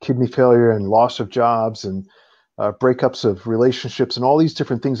 kidney failure and loss of jobs and breakups of relationships and all these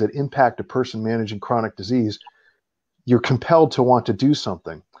different things that impact a person managing chronic disease, you're compelled to want to do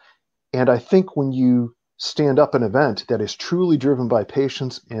something. And I think when you stand up an event that is truly driven by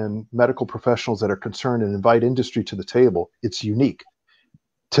patients and medical professionals that are concerned and invite industry to the table, it's unique.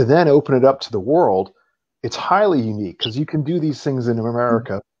 To then open it up to the world, it's highly unique because you can do these things in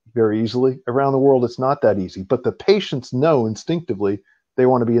America very easily. Around the world, it's not that easy. But the patients know instinctively they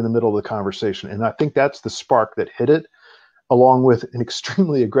want to be in the middle of the conversation. And I think that's the spark that hit it, along with an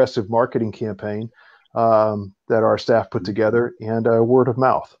extremely aggressive marketing campaign that our staff put together, and word of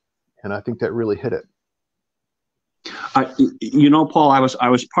mouth. And I think that really hit it. Paul, I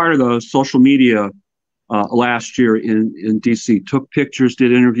was part of the social media last year in DC, took pictures,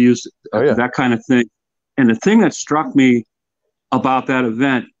 did interviews, that kind of thing. And the thing that struck me about that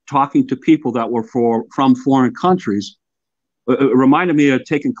event, talking to people that were from foreign countries, it reminded me of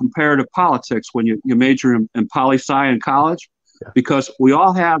taking comparative politics when you major in poli-sci in college, because we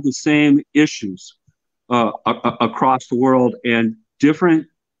all have the same issues across the world, and different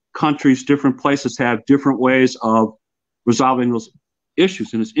countries, different places have different ways of resolving those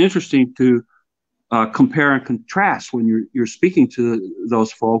issues. And it's interesting to compare and contrast when you're speaking to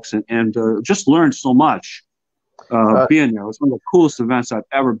those folks, and just learn so much being there. It was one of the coolest events I've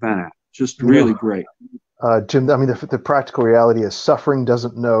ever been at. Just really great. Jim, I mean, the practical reality is suffering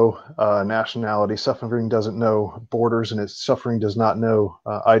doesn't know nationality, suffering doesn't know borders, and suffering does not know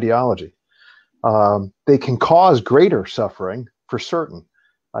ideology. They can cause greater suffering for certain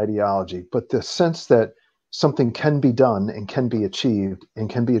ideology, but the sense that something can be done and can be achieved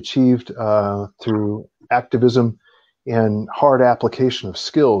through activism and hard application of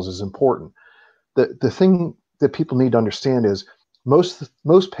skills is important. The thing that people need to understand is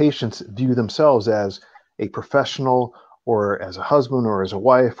most patients view themselves as a professional, or as a husband, or as a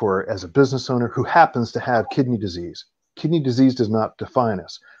wife, or as a business owner who happens to have kidney disease. Kidney disease does not define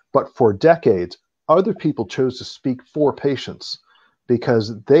us. But for decades, other people chose to speak for patients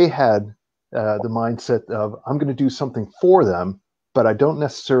because they had the mindset of, I'm going to do something for them, but I don't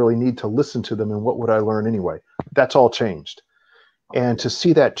necessarily need to listen to them, and what would I learn anyway? That's all changed. And to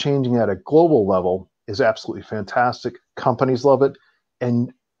see that changing at a global level is absolutely fantastic. Companies love it.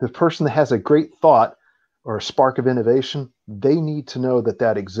 And the person that has a great thought or a spark of innovation, they need to know that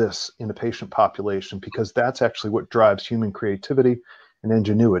that exists in the patient population, because that's actually what drives human creativity and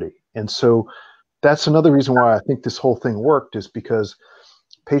ingenuity. And so that's another reason why I think this whole thing worked, is because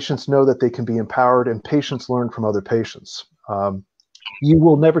patients know that they can be empowered, and patients learn from other patients. You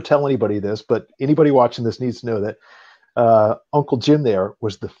will never tell anybody this, but anybody watching this needs to know that Uncle Jim there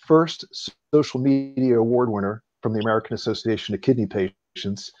was the first social media award winner from the American Association of Kidney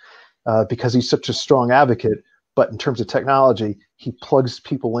Patients, because he's such a strong advocate. But in terms of technology, he plugs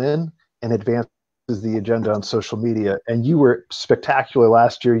people in and advances the agenda on social media. And you were spectacular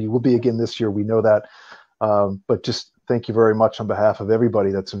last year. You will be again this year. We know that. But just thank you very much on behalf of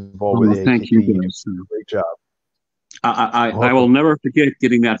everybody that's involved with the AAKP. Thank you, guys. Great job. I will never forget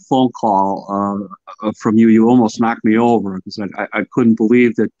getting that phone call from you. You almost knocked me over, because I couldn't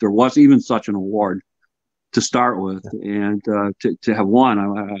believe that there was even such an award to start with, and to have won. I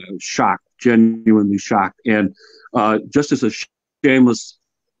was shocked, genuinely shocked. And just as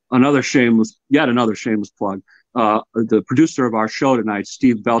another shameless plug, the producer of our show tonight,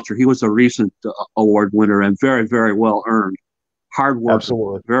 Steve Belcher, he was a recent award winner, and very, very well earned. Hard worker,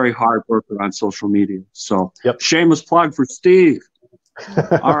 absolutely. Very hard worker on social media. So, yep. Shameless plug for Steve.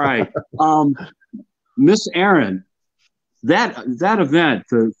 All right, Miss Erin, that event,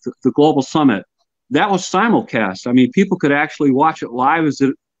 the Global Summit, that was simulcast. I mean, people could actually watch it live as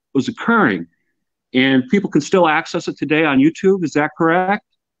it was occurring, and people can still access it today on YouTube. Is that correct?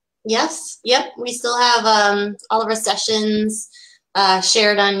 Yes. Yep. We still have all of our sessions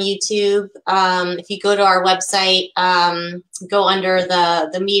shared on YouTube. If you go to our website, go under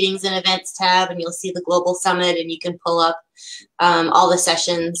the meetings and events tab, and you'll see the Global Summit, and you can pull up all the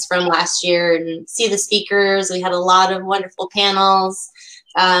sessions from last year and see the speakers. We had a lot of wonderful panels.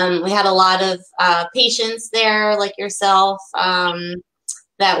 We had a lot of patients there, like yourself,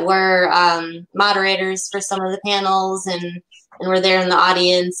 that were moderators for some of the panels, and were there in the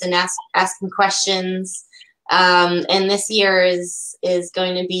audience and asking questions. And this year is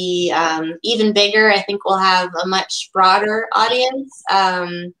going to be even bigger. I think we'll have a much broader audience.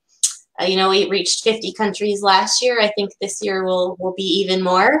 You know, we reached 50 countries last year. I think this year will be even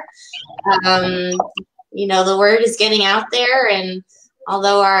more. You know, the word is getting out there, and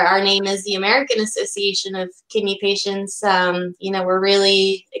although our name is the American Association of Kidney Patients, you know, we're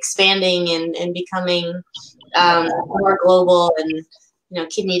really expanding and becoming more global. And, you know,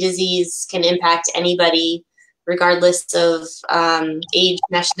 kidney disease can impact anybody, regardless of age,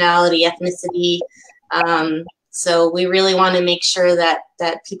 nationality, ethnicity. So we really want to make sure that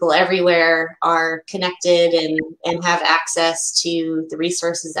people everywhere are connected and have access to the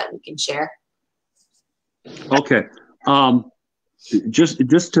resources that we can share. Okay.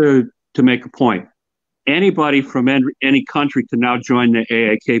 Just to make a point, anybody from any country can now join the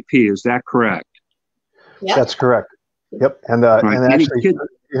AAKP. Is that correct? Yep. That's correct. Yep. And and actually,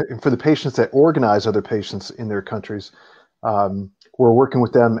 for the patients that organize other patients in their countries, we're working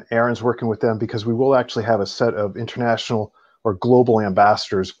with them. Erin's working with them, because we will actually have a set of international or global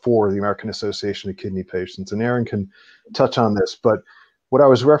ambassadors for the American Association of Kidney Patients. And Erin can touch on this, but what I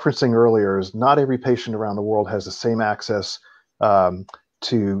was referencing earlier is not every patient around the world has the same access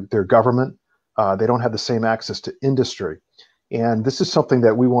to their government. They don't have the same access to industry. And this is something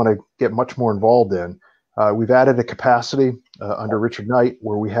that we want to get much more involved in. We've added a capacity under Richard Knight,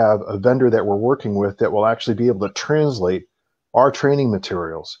 where we have a vendor that we're working with that will actually be able to translate our training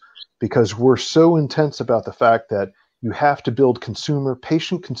materials, because we're so intense about the fact that you have to build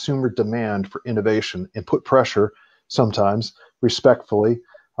patient consumer demand for innovation, and put pressure, sometimes respectfully,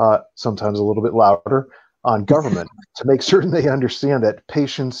 sometimes a little bit louder, on government to make certain they understand that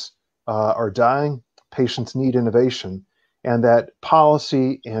patients are dying, patients need innovation, and that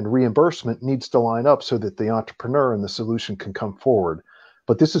policy and reimbursement needs to line up so that the entrepreneur and the solution can come forward.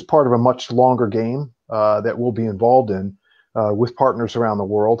 But this is part of a much longer game that we'll be involved in with partners around the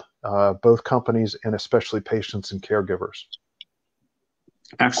world, both companies and especially patients and caregivers.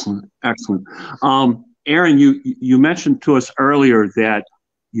 Excellent, excellent. Erin, you mentioned to us earlier that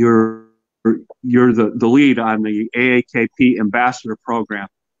you're the lead on the AAKP Ambassador Program.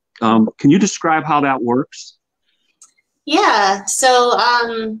 Can you describe how that works? Yeah, so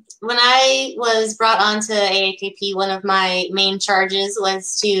when I was brought onto AAKP, one of my main charges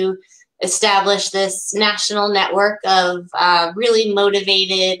was to establish this national network of really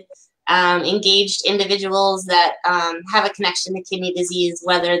motivated, engaged individuals that have a connection to kidney disease,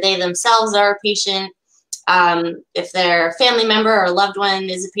 whether they themselves are a patient, if their family member or loved one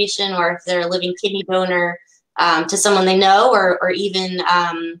is a patient, or if they're a living kidney donor. to someone they know, or even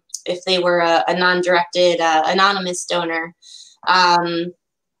if they were a non-directed anonymous donor.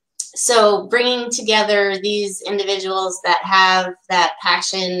 So bringing together these individuals that have that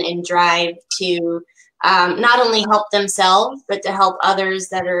passion and drive to not only help themselves, but to help others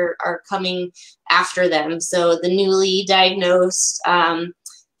that are coming after them. So the newly diagnosed, the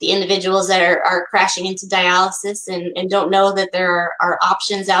individuals that are crashing into dialysis and don't know that there are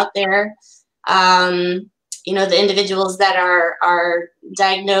options out there. You know, the individuals that are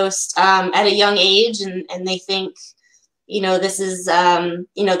diagnosed at a young age and they think, you know, this is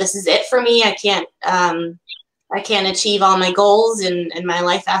it for me. I can't achieve all my goals and my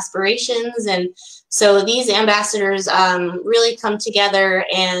life aspirations. And so these ambassadors really come together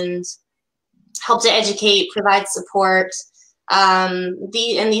and help to educate, provide support.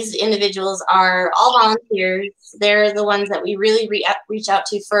 These individuals are all volunteers. They're the ones that we really reach out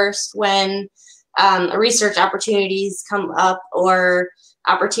to first when research opportunities come up, or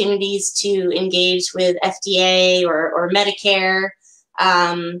opportunities to engage with FDA or Medicare.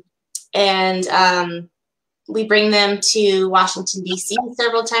 We bring them to Washington, D.C.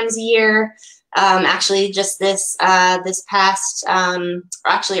 several times a year. Actually, just this past,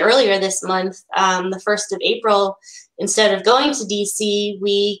 actually earlier this month, the 1st of April, instead of going to D.C.,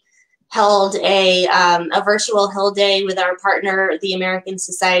 we held a virtual Hill Day with our partner, the American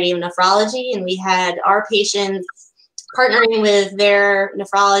Society of Nephrology, and we had our patients partnering with their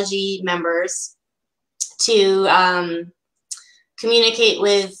nephrology members to communicate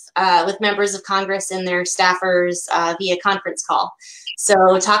with members of Congress and their staffers via conference call.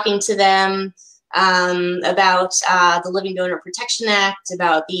 So talking to them about the Living Donor Protection Act,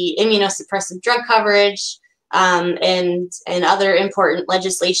 about the immunosuppressive drug coverage, and other important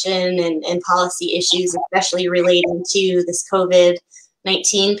legislation and policy issues, especially relating to this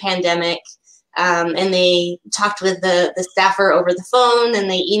COVID-19 pandemic. And they talked with the staffer over the phone, and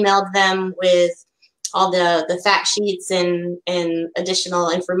they emailed them with all the fact sheets and additional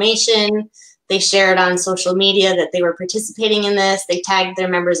information. They shared on social media that they were participating in this. They tagged their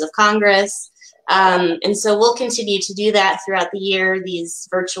members of Congress. And so we'll continue to do that throughout the year, these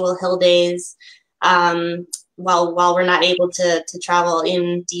virtual Hill Days, while we're not able to travel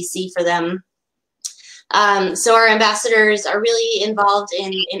in DC for them. So our ambassadors are really involved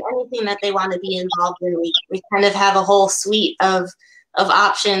in anything that they want to be involved in. We kind of have a whole suite of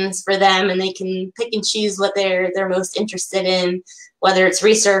options for them, and they can pick and choose what they're most interested in, whether it's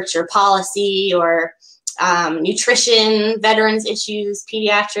research or policy or nutrition, veterans issues,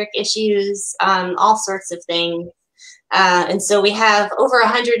 pediatric issues, all sorts of things. And so we have over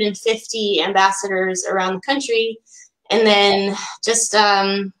 150 ambassadors around the country. And then just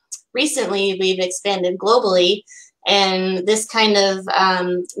recently we've expanded globally, and this kind of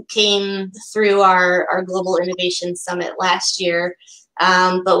came through our Global Innovation Summit last year.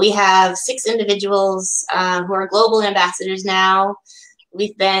 But we have 6 individuals who are global ambassadors now.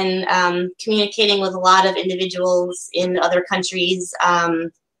 We've been communicating with a lot of individuals in other countries,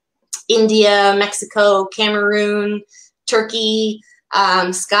 India, Mexico, Cameroon, Turkey,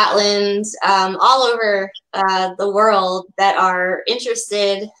 Scotland, all over the world that are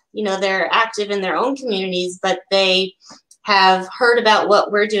interested. You know, they're active in their own communities, but they have heard about what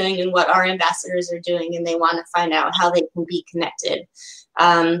we're doing and what our ambassadors are doing, and they want to find out how they can be connected.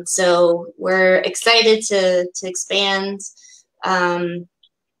 So we're excited to expand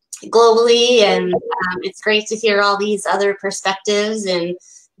globally, and it's great to hear all these other perspectives and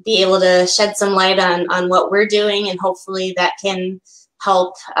be able to shed some light on what we're doing, and hopefully that can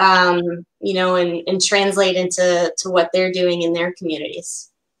help, you know, and translate into what they're doing in their communities.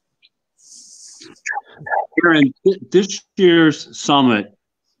 Erin, this year's summit,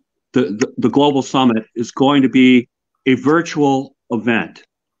 the global summit, is going to be a virtual event.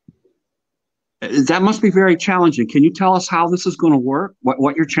 That must be very challenging. Can you tell us how this is going to work?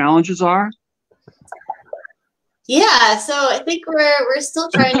 What your challenges are? Yeah, so I think we're still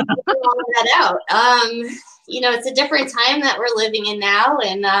trying to figure all of that out. You know, it's a different time that we're living in now,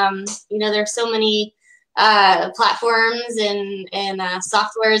 and you know, there's so many platforms and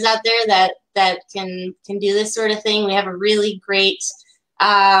softwares out there that can do this sort of thing. We have a really great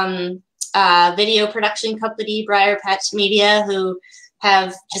video production company, Briar Patch Media, who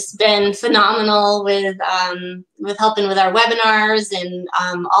have just been phenomenal with helping with our webinars and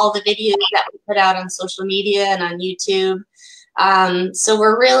all the videos that we put out on social media and on YouTube. So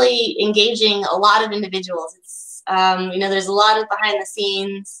we're really engaging a lot of individuals. It's you know, there's a lot of behind the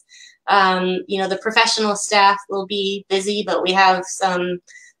scenes. You know, the professional staff will be busy, but we have some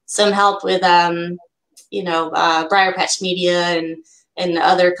help with you know, Briar Patch Media and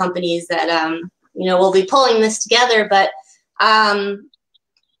other companies that you know, we'll be pulling this together, but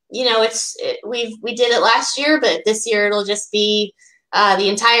you know, we did it last year, but this year it'll just be the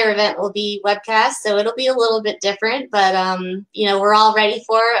entire event will be webcast, so it'll be a little bit different. But you know, we're all ready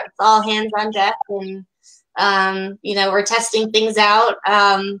for it. It's all hands on deck, and you know, we're testing things out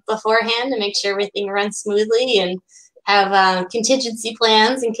beforehand to make sure everything runs smoothly, and have contingency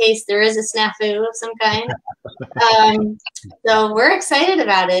plans in case there is a snafu of some kind. So we're excited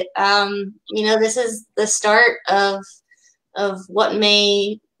about it. You know, this is the start of what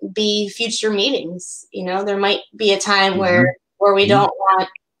may be future meetings. You know, there might be a time where we don't want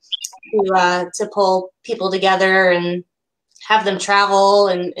to pull people together and have them travel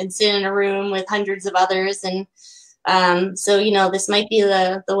and sit in a room with hundreds of others. And so, you know, this might be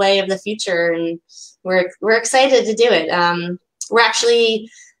the way of the future, and we're excited to do it. We're actually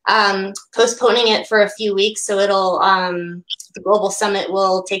postponing it for a few weeks, so it'll the global summit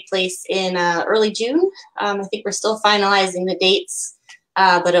will take place in early June. I think we're still finalizing the dates,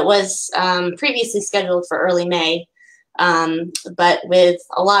 but it was previously scheduled for early May. But with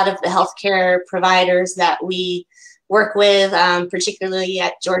a lot of the healthcare providers that we work with, particularly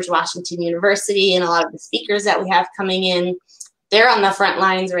at George Washington University, and a lot of the speakers that we have coming in, they're on the front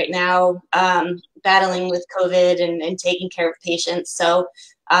lines right now, battling with COVID and taking care of patients. So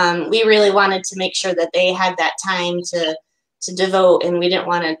we really wanted to make sure that they had that time to devote, and we didn't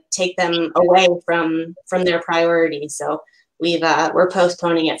want to take them away from their priorities. So we're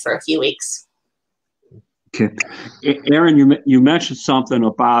postponing it for a few weeks. Okay, Erin, you mentioned something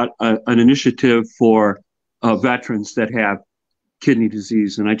about an initiative for veterans that have kidney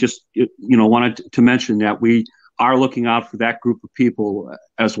disease, and I just wanted to mention that we are looking out for that group of people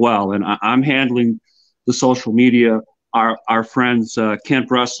as well. And I'm handling the social media. Our friends Kent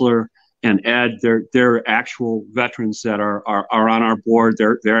Bressler and Ed, they're actual veterans that are on our board.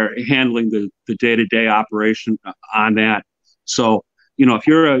 They're handling the day-to-day operation on that. So, you know, if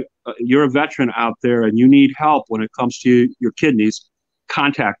you're a veteran out there and you need help when it comes to your kidneys,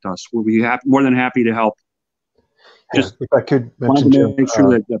 contact us. We'll be more than happy to help. Just if I could mention, Jim, make sure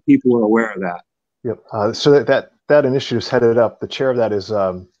that people are aware of that. Yep. So that initiative is headed up. The chair of that is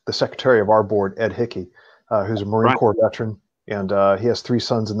the secretary of our board, Ed Hickey, who's a Marine Corps veteran, and he has 3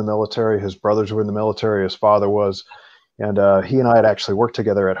 sons in the military. His brothers were in the military. His father was, and he and I had actually worked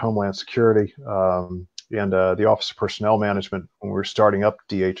together at Homeland Security and the Office of Personnel Management when we were starting up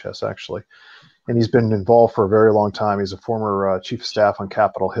DHS, actually. And he's been involved for a very long time. He's a former chief of staff on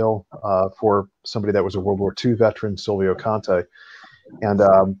Capitol Hill for somebody that was a World War II veteran, Silvio Conte. And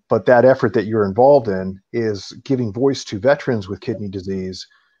but that effort that you're involved in is giving voice to veterans with kidney disease,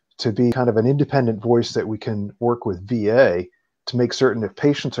 to be kind of an independent voice that we can work with VA to make certain if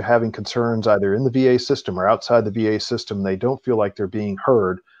patients are having concerns either in the VA system or outside the VA system, they don't feel like they're being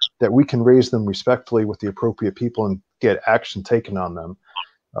heard, that we can raise them respectfully with the appropriate people and get action taken on them.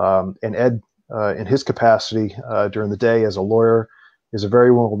 And Ed, in his capacity during the day as a lawyer, is a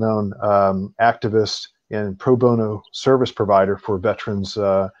very well-known activist and pro bono service provider for veterans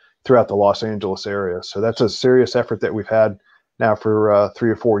throughout the Los Angeles area. So that's a serious effort that we've had now for 3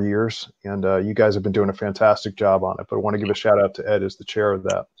 or 4 years, and you guys have been doing a fantastic job on it. But I want to give a shout out to Ed as the chair of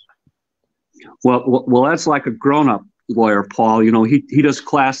that. Well, that's like a grown-up lawyer, Paul. You know, he does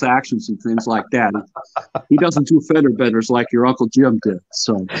class actions and things like that. He doesn't do fender benders like your Uncle Jim did.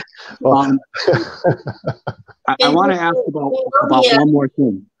 So I want to ask about one more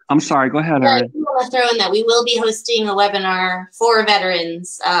thing. I'm sorry, go ahead, Erin. I want to throw in that we will be hosting a webinar for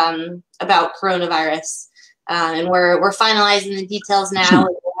veterans about coronavirus. And we're finalizing the details now.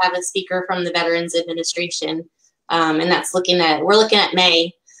 We'll have a speaker from the Veterans Administration. And we're looking at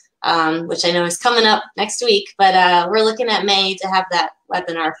May, which I know is coming up next week, but we're looking at May to have that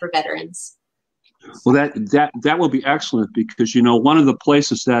webinar for veterans. Well, that will be excellent, because, you know, one of the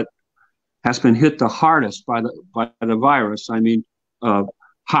places that has been hit the hardest by the virus, I mean,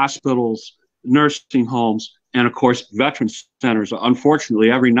 hospitals, nursing homes, and of course, veteran centers. Unfortunately,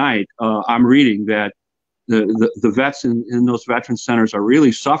 every night I'm reading that the vets in those veteran centers are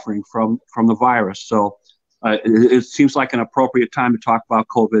really suffering from the virus. So it seems like an appropriate time to talk about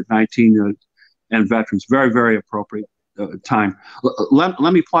COVID-19 and veterans. Very, very appropriate time.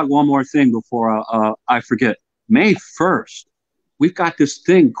 Let me plug one more thing before I forget. May 1st, we've got this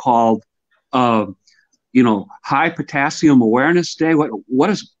thing called High Potassium Awareness Day. What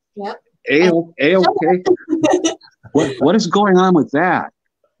is AAK? What is going on with that?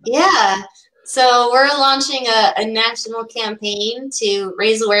 Yeah. So we're launching a national campaign to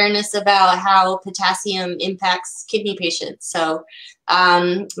raise awareness about how potassium impacts kidney patients. So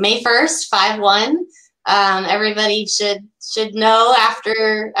May 1st, 5/1, Everybody should know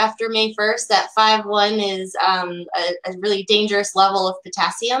after May 1st that 5.1 is a really dangerous level of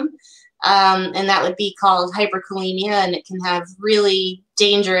potassium, and that would be called hyperkalemia, and it can have really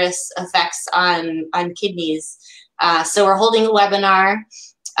dangerous effects on kidneys. So we're holding a webinar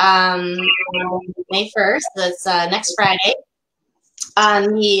on May 1st. That's next Friday,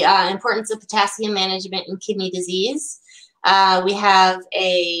 on the importance of potassium management in kidney disease. We have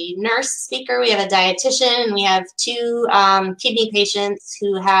a nurse speaker, we have a dietitian, and we have 2 kidney patients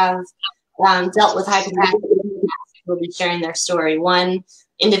who have dealt with high potassium who will be sharing their story. One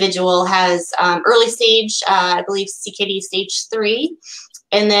individual has early stage, I believe CKD stage 3,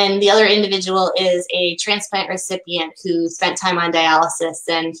 and then the other individual is a transplant recipient who spent time on dialysis,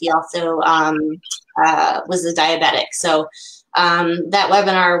 and he also was a diabetic. So that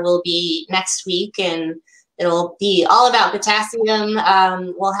webinar will be next week, and it'll be all about potassium.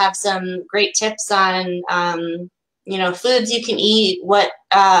 We'll have some great tips on, foods you can eat, what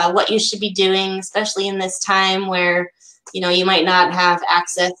you should be doing, especially in this time where, you might not have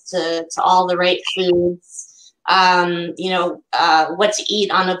access to all the right foods, what to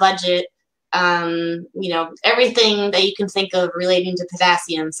eat on a budget, everything that you can think of relating to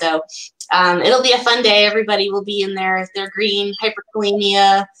potassium. So it'll be a fun day. Everybody will be in their green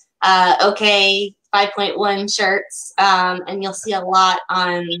hyperkalemia, okay, 5.1 shirts, and you'll see a lot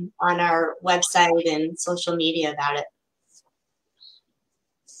on our website and social media about it.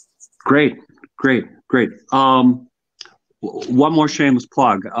 Great. One more shameless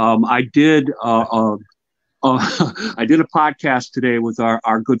plug. I did I did a podcast today with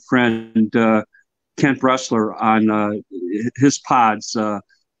our good friend Kent Bressler on his pods,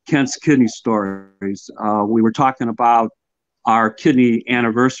 Kent's Kidney Stories. We were talking about our kidney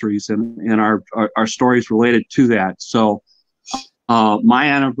anniversaries and our stories related to that. So my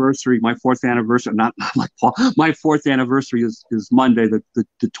anniversary, my 4th anniversary, not like Paul, my 4th anniversary is Monday, the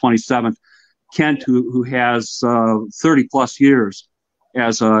 27th. Kent, who has 30 plus years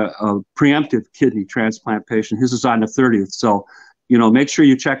as a preemptive kidney transplant patient, his is on the 30th. So, make sure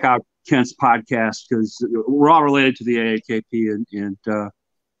you check out Kent's podcast, because we're all related to the AAKP, and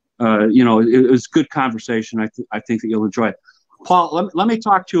it was good conversation. I think that you'll enjoy it. Paul, let me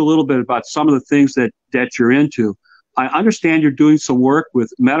talk to you a little bit about some of the things that you're into. I understand you're doing some work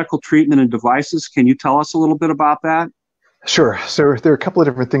with medical treatment and devices. Can you tell us a little bit about that? Sure. So there are a couple of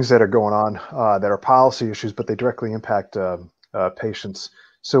different things that are going on that are policy issues, but they directly impact patients.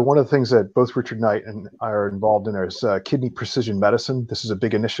 So one of the things that both Richard Knight and I are involved in is kidney precision medicine. This is a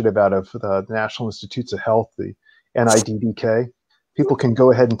big initiative out of the National Institutes of Health, the NIDDK. People can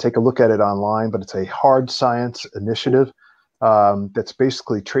go ahead and take a look at it online, but it's a hard science initiative that's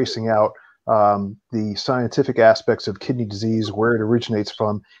basically tracing out the scientific aspects of kidney disease, where it originates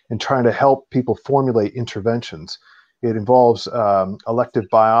from, and trying to help people formulate interventions. It involves elective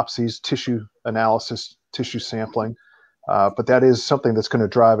biopsies, tissue analysis, tissue sampling, but that is something that's going to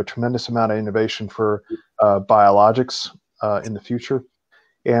drive a tremendous amount of innovation for biologics in the future.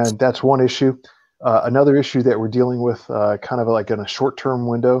 And that's one issue. Another issue that we're dealing with kind of like in a short-term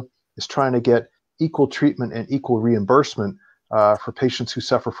window is trying to get equal treatment and equal reimbursement for patients who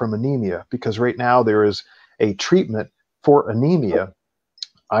suffer from anemia, because right now there is a treatment for anemia,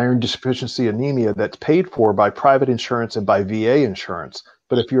 iron deficiency anemia, that's paid for by private insurance and by VA insurance.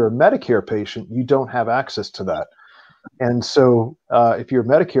 But if you're a Medicare patient, you don't have access to that. And so if you're a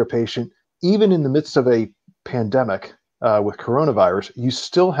Medicare patient, even in the midst of a pandemic with coronavirus, you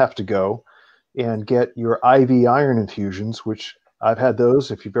still have to go and get your IV iron infusions, which I've had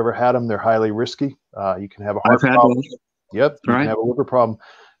those. If you've ever had them, they're highly risky. You can have a heart problem. Yep, you can have a liver problem.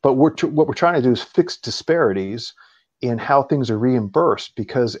 But what we're trying to do is fix disparities in how things are reimbursed,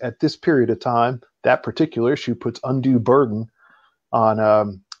 because at this period of time, that particular issue puts undue burden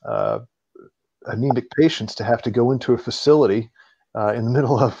on anemic patients to have to go into a facility in the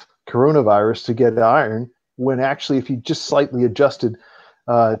middle of coronavirus to get iron, when actually if you just slightly adjusted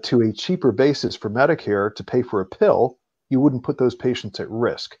to a cheaper basis for Medicare to pay for a pill, you wouldn't put those patients at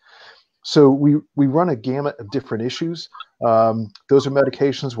risk. So we run a gamut of different issues. Those are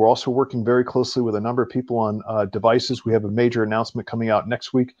medications. We're also working very closely with a number of people on devices. We have a major announcement coming out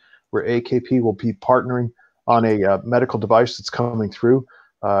next week where AAKP will be partnering on a medical device that's coming through.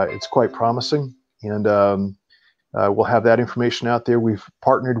 It's quite promising, and we'll have that information out there. We've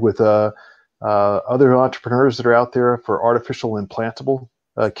partnered with other entrepreneurs that are out there for artificial implantable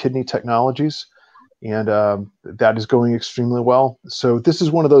kidney technologies, and that is going extremely well. So this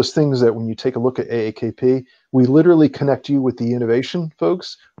is one of those things that when you take a look at AAKP, we literally connect you with the innovation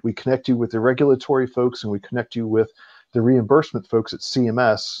folks, we connect you with the regulatory folks, and we connect you with the reimbursement folks at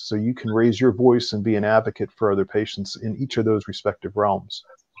CMS so you can raise your voice and be an advocate for other patients in each of those respective realms.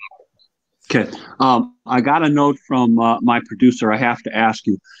 Okay. I got a note from my producer. I have to ask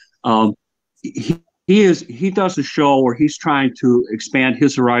you. He does a show where he's trying to expand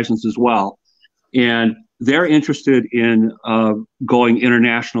his horizons as well, and they're interested in going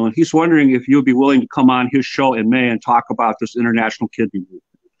international. And he's wondering if you'd be willing to come on his show in May and talk about this international kidney movement.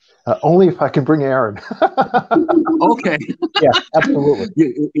 Only if I can bring Erin. Okay. Yeah, absolutely.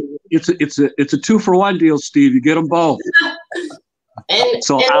 It's a 2-for-1 deal, Steve. You get them both.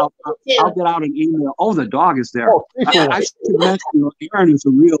 I'll get out an email. Oh, the dog is there. Oh, I should mention, Erin is a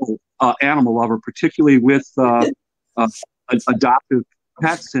real animal lover, particularly with adoptive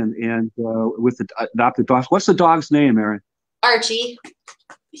pets and with adopted dogs. What's the dog's name, Erin? Archie.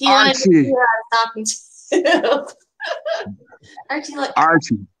 He Archie. wanted to see who I was talking to. Archie, look.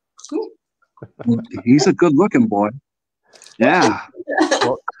 Archie. He's a good-looking boy. Yeah.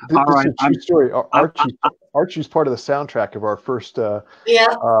 Well, all right. True story. Archie's part of the soundtrack of our first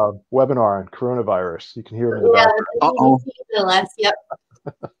webinar on coronavirus. You can hear him in the background. Yep.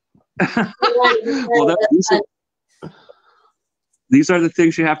 Well, these are the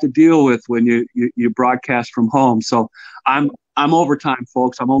things you have to deal with when you broadcast from home. So I'm overtime,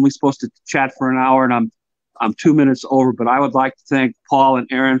 folks. I'm only supposed to chat for an hour, and I'm 2 minutes over. But I would like to thank Paul and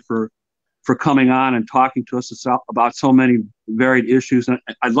Erin for coming on and talking to us about so many varied issues. And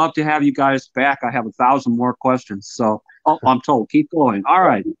I'd love to have you guys back. I have 1,000 more questions. So I'm told, keep going. All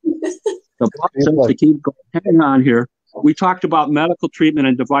right. The boss says to keep going. Hang on here. We talked about medical treatment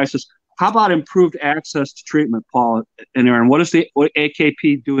and devices. How about improved access to treatment, Paul and Erin? What is what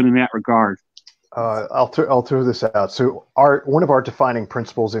AKP doing in that regard? I'll throw this out. So one of our defining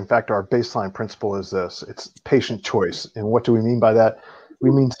principles, in fact, our baseline principle is this. It's patient choice. And what do we mean by that?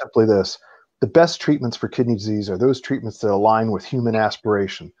 We mean simply this. The best treatments for kidney disease are those treatments that align with human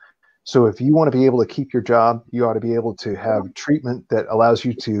aspiration. So if you want to be able to keep your job, you ought to be able to have treatment that allows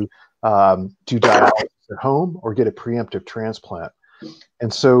you to do dialysis at home or get a preemptive transplant.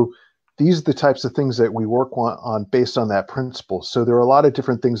 And so these are the types of things that we work on based on that principle. So there are a lot of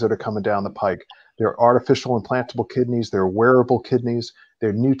different things that are coming down the pike. There are artificial implantable kidneys. There are wearable kidneys. There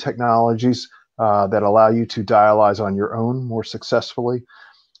are new technologies that allow you to dialyze on your own more successfully.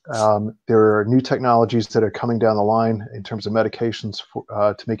 There are new technologies that are coming down the line in terms of medications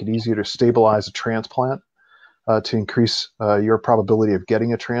to make it easier to stabilize a transplant, to increase your probability of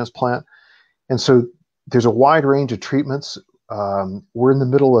getting a transplant. And so there's a wide range of treatments. We're in the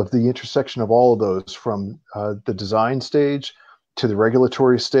middle of the intersection of all of those, from the design stage to the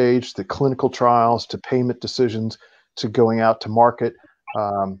regulatory stage, the clinical trials, to payment decisions, to going out to market,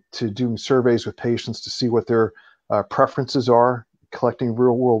 to doing surveys with patients to see what their preferences are, collecting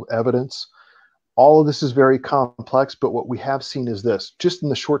real-world evidence. All of this is very complex, but what we have seen is this. Just in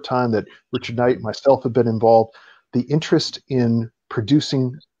the short time that Richard Knight and myself have been involved, the interest in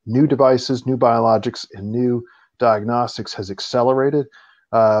producing new devices, new biologics, and new diagnostics has accelerated.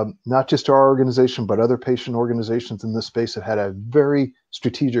 Not just our organization, but other patient organizations in this space have had a very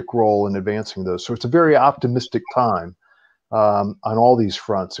strategic role in advancing those. So it's a very optimistic time on all these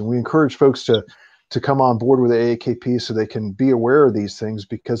fronts. And we encourage folks to come on board with the AAKP so they can be aware of these things,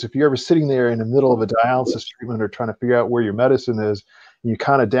 because if you're ever sitting there in the middle of a dialysis treatment or trying to figure out where your medicine is, and you're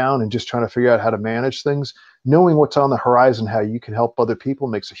kind of down and just trying to figure out how to manage things, knowing what's on the horizon, how you can help other people,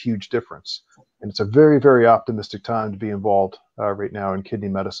 makes a huge difference. And it's a very, very optimistic time to be involved right now in kidney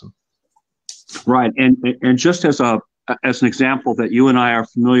medicine. Right. And just as an example that you and I are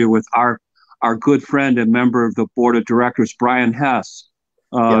familiar with, our good friend and member of the board of directors, Brian Hess,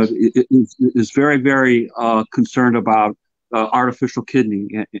 yes, is very, very concerned about artificial kidney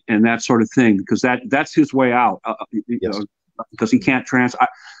and that sort of thing, because that's his way out. Yes. Because he can't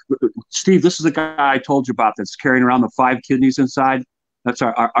Steve, this is the guy I told you about that's carrying around the 5 kidneys inside. That's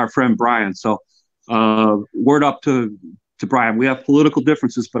our friend Brian. So word up to Brian. We have political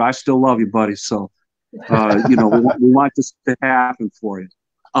differences, but I still love you, buddy. So we want this to happen for you.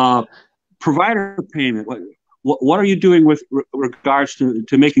 Provider payment. What are you doing with regards to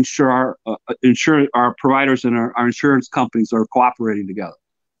making sure our providers and our insurance companies are cooperating together?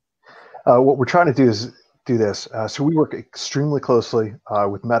 What we're trying to do is do this. So we work extremely closely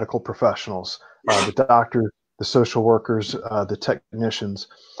with medical professionals, the doctor, the social workers, the technicians,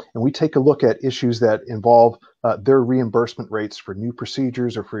 and we take a look at issues that involve their reimbursement rates for new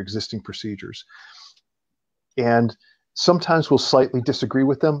procedures or for existing procedures. And sometimes we'll slightly disagree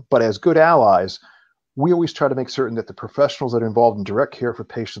with them, but as good allies, we always try to make certain that the professionals that are involved in direct care for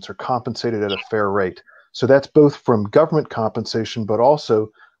patients are compensated at a fair rate. So that's both from government compensation, but also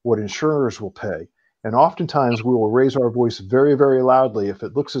what insurers will pay. And oftentimes we will raise our voice very, very loudly if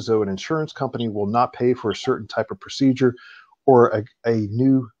it looks as though an insurance company will not pay for a certain type of procedure or a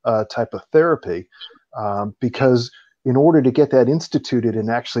new type of therapy, because in order to get that instituted and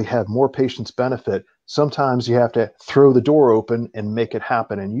actually have more patients benefit, sometimes you have to throw the door open and make it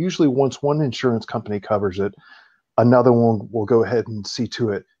happen. And usually once one insurance company covers it, another one will go ahead and see to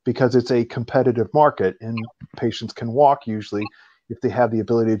it, because it's a competitive market and patients can walk usually if they have the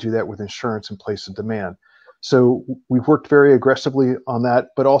ability to do that with insurance in place of demand. So we've worked very aggressively on that,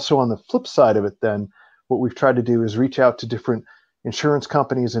 but also on the flip side of it then, what we've tried to do is reach out to different insurance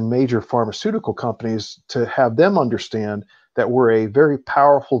companies and major pharmaceutical companies to have them understand that we're a very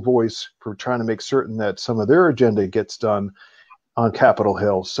powerful voice for trying to make certain that some of their agenda gets done on Capitol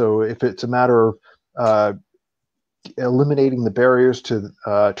Hill. So if it's a matter of eliminating the barriers to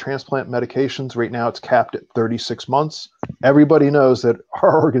transplant medications, right now it's capped at 36 months. Everybody knows that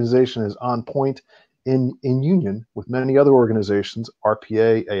our organization is on point in union with many other organizations,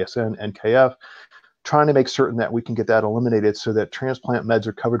 RPA, ASN, NKF, trying to make certain that we can get that eliminated so that transplant meds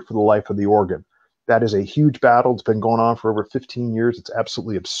are covered for the life of the organ. That is a huge battle. It's been going on for over 15 years. It's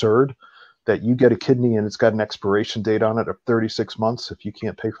absolutely absurd that you get a kidney and it's got an expiration date on it of 36 months if you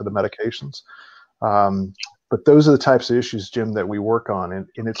can't pay for the medications. But those are the types of issues, Jim, that we work on. And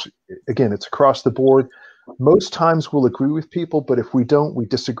it's, again, it's across the board. Most times we'll agree with people, but if we don't, we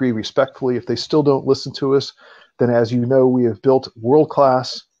disagree respectfully. If they still don't listen to us, then as you know, we have built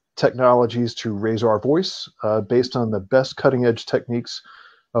world-class technologies to raise our voice based on the best cutting-edge techniques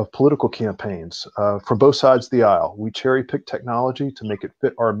of political campaigns from both sides of the aisle. We cherry-pick technology to make it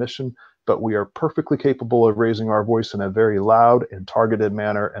fit our mission, but we are perfectly capable of raising our voice in a very loud and targeted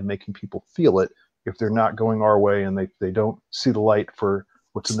manner and making people feel it if they're not going our way and they don't see the light for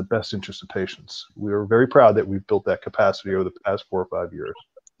what's in the best interest of patients. We are very proud that we've built that capacity over the past 4 or 5 years.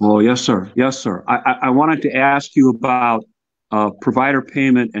 Oh, yes, sir. Yes, sir. I wanted to ask you about provider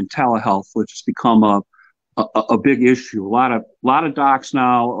payment and telehealth, which has become a big issue. A lot of docs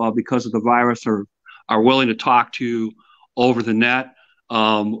now, because of the virus, are willing to talk to you over the net.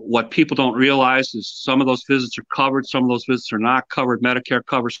 What people don't realize is some of those visits are covered, some of those visits are not covered. Medicare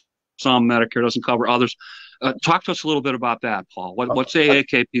covers some, Medicare doesn't cover others. Talk to us a little bit about that, Paul. What's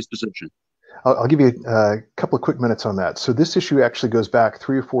AAKP's position? I'll give you a couple of quick minutes on that. So this issue actually goes back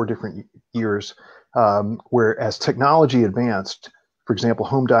 3 or 4 different years, where as technology advanced, for example,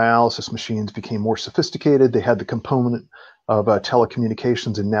 home dialysis machines became more sophisticated. They had the component of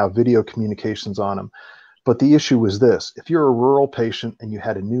telecommunications and now video communications on them. But the issue was this: if you're a rural patient and you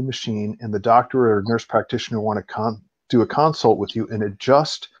had a new machine and the doctor or nurse practitioner want to do a consult with you and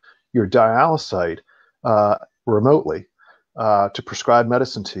adjust your dialysate remotely to prescribe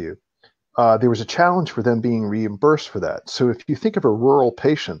medicine to you, there was a challenge for them being reimbursed for that. So if you think of a rural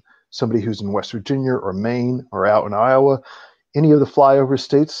patient, somebody who's in West Virginia or Maine or out in Iowa, any of the flyover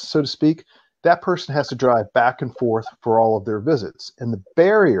states, so to speak, that person has to drive back and forth for all of their visits. And the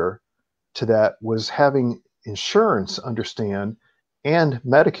barrier to that was having insurance understand and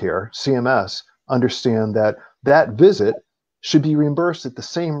Medicare, CMS, understand that that visit should be reimbursed at the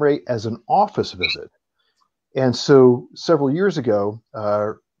same rate as an office visit. And so several years ago,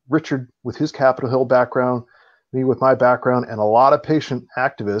 Richard, with his Capitol Hill background, me with my background, and a lot of patient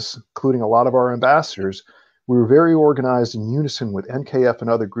activists, including a lot of our ambassadors, we were very organized in unison with NKF and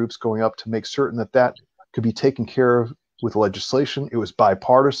other groups going up to make certain that that could be taken care of with legislation. It was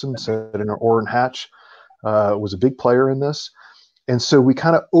bipartisan. Senator Orrin Hatch was a big player in this. And so we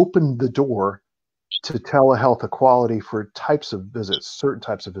kind of opened the door to telehealth equality for types of visits, certain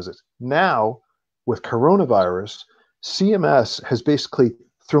types of visits. Now, with coronavirus, CMS has basically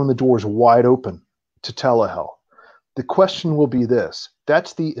thrown the doors wide open to telehealth. The question will be this: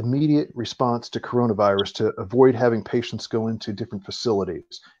 that's the immediate response to coronavirus to avoid having patients go into different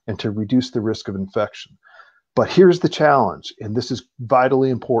facilities and to reduce the risk of infection. But here's the challenge, and this is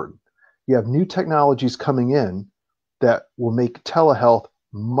vitally important. You have new technologies coming in that will make telehealth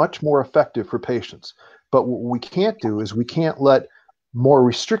much more effective for patients. But what we can't do is we can't let more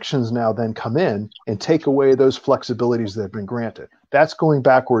restrictions now then come in and take away those flexibilities that have been granted. That's going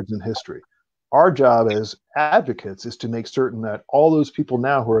backwards in history. Our job as advocates is to make certain that all those people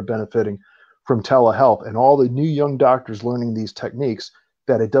now who are benefiting from telehealth and all the new young doctors learning these techniques,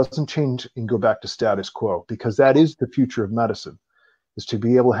 that it doesn't change and go back to status quo, because that is the future of medicine, is to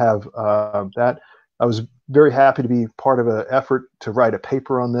be able to have that. I was very happy to be part of an effort to write a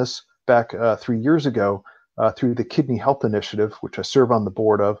paper on this back 3 years ago through the Kidney Health Initiative, which I serve on the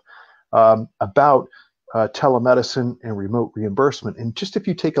board of, about telemedicine and remote reimbursement. And just if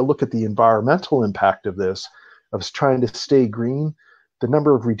you take a look at the environmental impact of this, of trying to stay green, the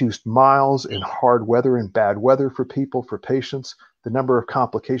number of reduced miles in hard weather and bad weather for people, for patients, the number of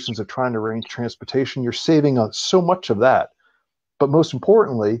complications of trying to arrange transportation. You're saving on so much of that. But most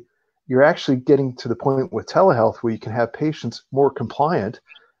importantly, you're actually getting to the point with telehealth where you can have patients more compliant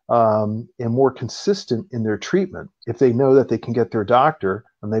and more consistent in their treatment if they know that they can get their doctor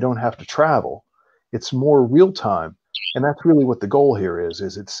and they don't have to travel. It's more real time. And that's really what the goal here is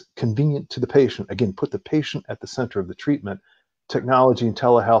it's convenient to the patient. Again, put the patient at the center of the treatment. Technology and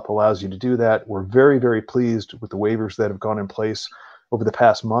telehealth allows you to do that. We're very, very pleased with the waivers that have gone in place over the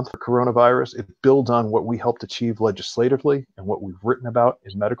past month for coronavirus. It builds on what we helped achieve legislatively and what we've written about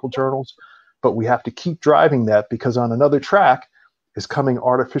in medical journals. But we have to keep driving that, because on another track is coming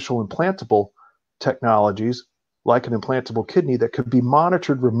artificial implantable technologies like an implantable kidney that could be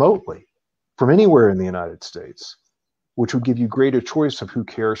monitored remotely from anywhere in the United States, which would give you greater choice of who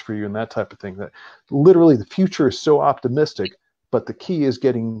cares for you and that type of thing. That literally the future is so optimistic, but the key is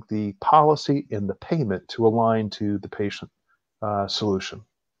getting the policy and the payment to align to the patient solution.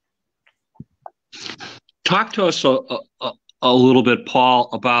 Talk to us a little bit, Paul,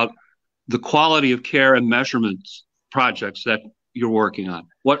 about the quality of care and measurements projects that you're working on.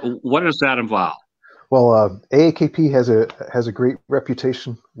 What does that involve? Well, AAKP has a great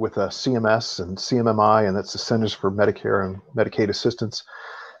reputation with CMS and CMMI, and that's the Centers for Medicare and Medicaid Assistance.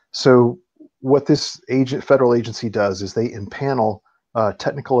 So what this federal agency does is they impanel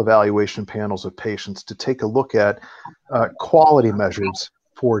technical evaluation panels of patients to take a look at quality measures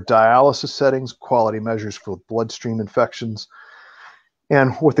for dialysis settings, quality measures for bloodstream infections.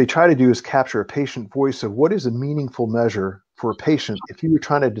 And what they try to do is capture a patient voice of what is a meaningful measure for a patient. If you were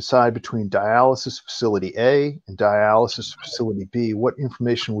trying to decide between dialysis facility A and dialysis facility B, what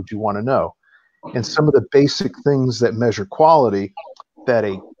information would you want to know? And some of the basic things that measure quality that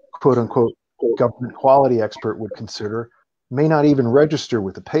a quote unquote government quality expert would consider may not even register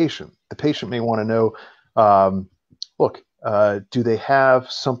with the patient. The patient may want to know, do they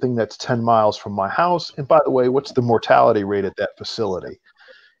have something that's 10 miles from my house? And by the way, what's the mortality rate at that facility?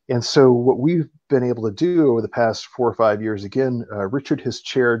 And so what we've been able to do over the past 4 or 5 years, again, Richard has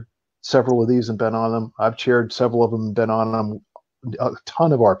chaired several of these and been on them. I've chaired several of them and been on them. A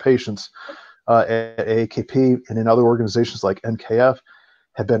ton of our patients at AAKP and in other organizations like NKF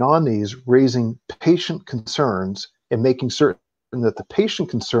have been on these, raising patient concerns and making certain that the patient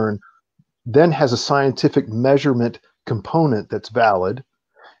concern then has a scientific measurement component that's valid,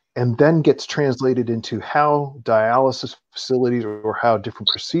 and then gets translated into how dialysis facilities or how different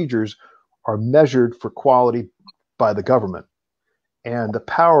procedures are measured for quality by the government. And the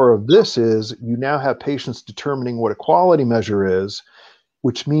power of this is you now have patients determining what a quality measure is,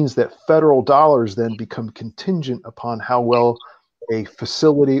 which means that federal dollars then become contingent upon how well a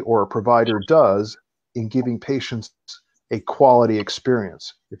facility or a provider does in giving patients a quality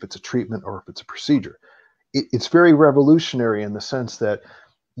experience, if it's a treatment or if it's a procedure. It's very revolutionary in the sense that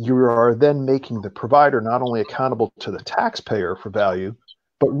you are then making the provider not only accountable to the taxpayer for value,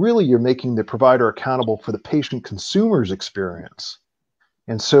 but really you're making the provider accountable for the patient consumer's experience.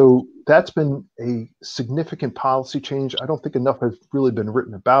 And so that's been a significant policy change. I don't think enough has really been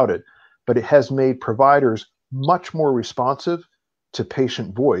written about it, but it has made providers much more responsive to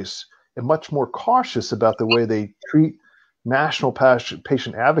patient voice and much more cautious about the way they treat national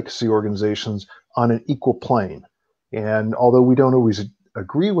patient advocacy organizations on an equal plane. And although we don't always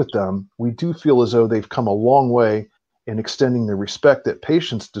agree with them, we do feel as though they've come a long way in extending the respect that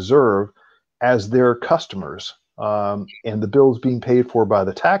patients deserve as their customers. And the bill is being paid for by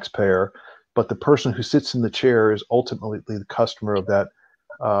the taxpayer, but the person who sits in the chair is ultimately the customer of that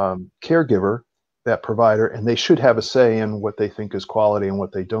caregiver, that provider, and they should have a say in what they think is quality and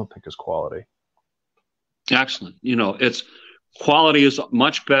what they don't think is quality. Excellent. Quality is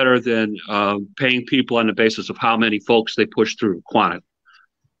much better than paying people on the basis of how many folks they push through. Quantity,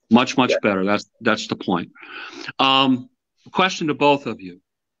 much better. That's the point. Question to both of you: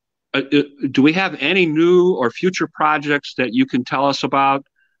 do we have any new or future projects that you can tell us about?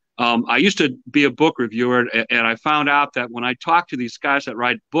 I used to be a book reviewer, and I found out that when I talk to these guys that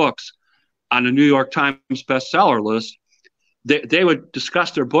write books on the New York Times bestseller list, they would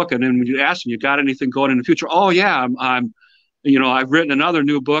discuss their book, and then when you ask them, "You got anything going in the future?" "Oh yeah, I've written another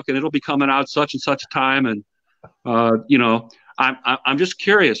new book, and it'll be coming out such and such a time." And I'm just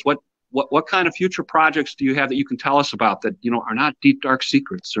curious, what kind of future projects do you have that you can tell us about that are not deep dark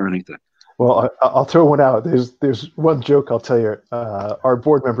secrets or anything? Well, I'll throw one out. There's one joke I'll tell you. Our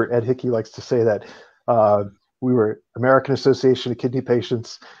board member Ed Hickey likes to say that we were American Association of Kidney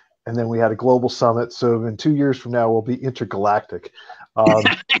Patients, and then we had a global summit. So in 2 years from now, we'll be intergalactic.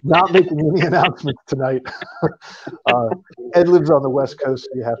 Not making any announcements tonight. Ed lives on the West Coast,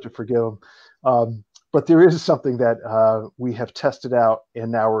 so you have to forgive him. But there is something that we have tested out,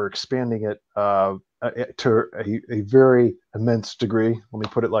 and now we're expanding it to a very immense degree. Let me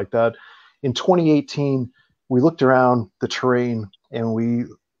put it like that. In 2018, we looked around the terrain and we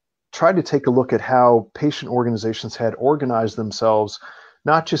tried to take a look at how patient organizations had organized themselves,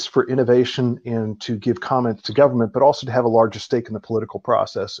 not just for innovation and to give comments to government, but also to have a larger stake in the political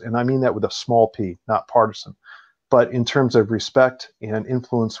process. And I mean that with a small p, not partisan, but in terms of respect and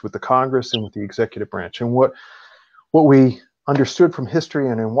influence with the Congress and with the executive branch. And what we understood from history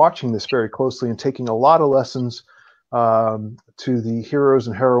and in watching this very closely and taking a lot of lessons to the heroes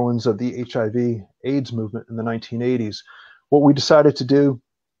and heroines of the HIV/AIDS movement in the 1980s, what we decided to do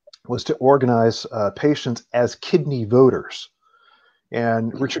was to organize patients as kidney voters.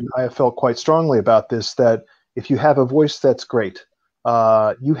 And Richard and I have felt quite strongly about this, that if you have a voice, that's great.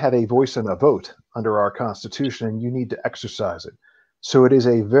 You have a voice and a vote under our Constitution, and you need to exercise it. So it is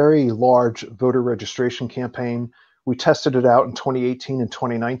a very large voter registration campaign. We tested it out in 2018 and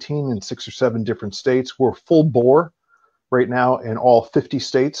 2019 in 6 or 7 different states. We're full bore right now in all 50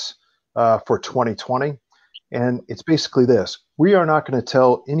 states for 2020. And it's basically this: we are not going to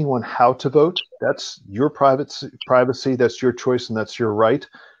tell anyone how to vote. That's your privacy, that's your choice, and that's your right.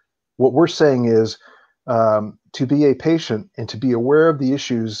 What we're saying is to be a patient and to be aware of the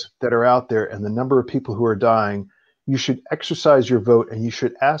issues that are out there and the number of people who are dying, you should exercise your vote and you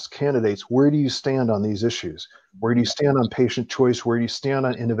should ask candidates, where do you stand on these issues? Where do you stand on patient choice? Where do you stand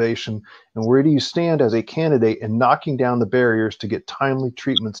on innovation? And where do you stand as a candidate in knocking down the barriers to get timely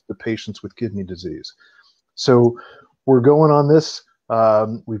treatments to patients with kidney disease? So we're going on this.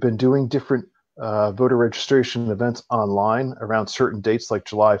 We've been doing different voter registration events online around certain dates like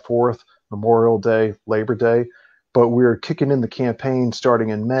July 4th, Memorial Day, Labor Day, but we're kicking in the campaign starting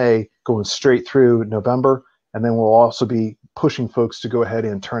in May, going straight through November, and then we'll also be pushing folks to go ahead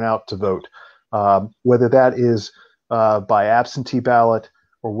and turn out to vote. Whether that is by absentee ballot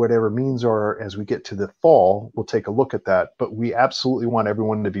or whatever means are as we get to the fall, we'll take a look at that. But we absolutely want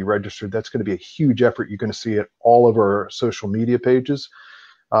everyone to be registered. That's going to be a huge effort. You're going to see it all over our social media pages,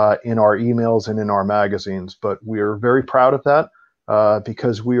 in our emails and in our magazines. But we're very proud of that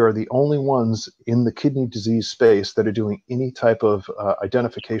because we are the only ones in the kidney disease space that are doing any type of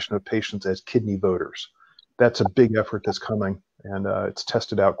identification of patients as kidney voters. That's a big effort that's coming, and it's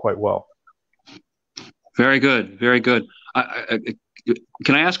tested out quite well. Very good, very good.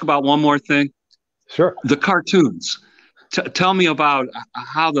 Can I ask about one more thing? Sure. The cartoons. Tell me about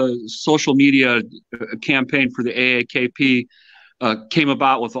how the social media campaign for the AAKP came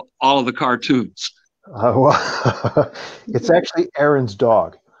about with all of the cartoons. Well, it's actually Erin's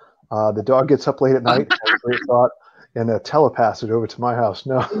dog. The dog gets up late at night, has a great thought, and telepaths it over to my house.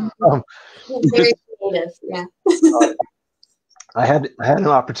 No. Very creative, yeah. I had an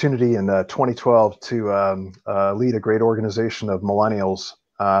opportunity in 2012 to lead a great organization of millennials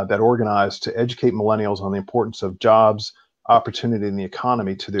that organized to educate millennials on the importance of jobs, opportunity, and the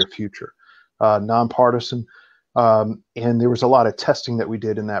economy to their future. Nonpartisan. And there was a lot of testing that we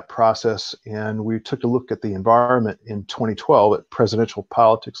did in that process. And we took a look at the environment in 2012 at presidential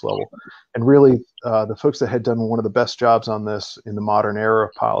politics level. And really, the folks that had done one of the best jobs on this in the modern era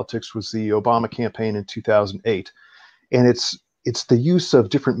of politics was the Obama campaign in 2008. And it's the use of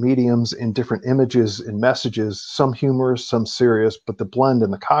different mediums and different images and messages, some humorous, some serious, but the blend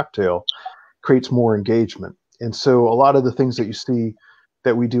and the cocktail creates more engagement. And so a lot of the things that you see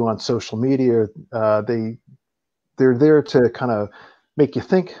that we do on social media, they're there to kind of make you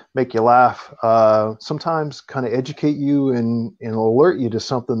think, make you laugh, sometimes kind of educate you and alert you to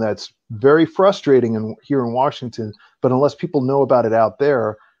something that's very frustrating here in Washington. But unless people know about it out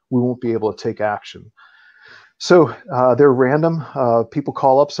there, we won't be able to take action. So they're random. People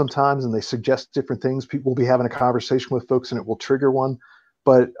call up sometimes and they suggest different things. People will be having a conversation with folks and it will trigger one.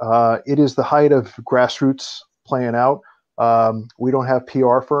 But it is the height of grassroots playing out. We don't have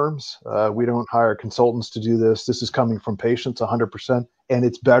PR firms. We don't hire consultants to do this. This is coming from patients 100%. And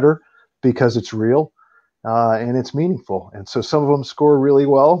it's better because it's real and it's meaningful. And so some of them score really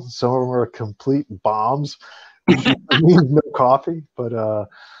well. Some of them are complete bombs. It means no coffee, but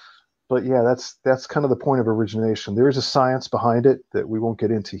yeah, that's kind of the point of origination. There is a science behind it that we won't get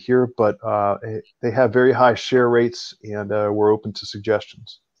into here, but they have very high share rates, and we're open to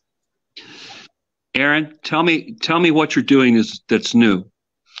suggestions. Erin, tell me what you're doing that's new.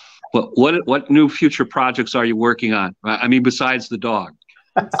 What new future projects are you working on? I mean, besides the dog.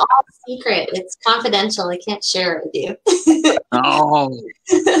 It's all secret. It's confidential. I can't share it with you. Oh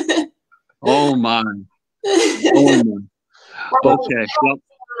my. Oh my. Okay.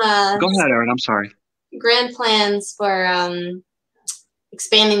 Well, go ahead, Erin. I'm sorry. Grand plans for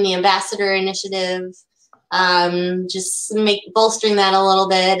expanding the ambassador initiative, just bolstering that a little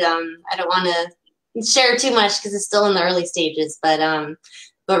bit. I don't want to share too much because it's still in the early stages, but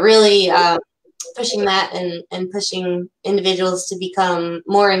really pushing that and pushing individuals to become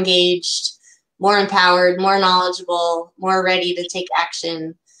more engaged, more empowered, more knowledgeable, more ready to take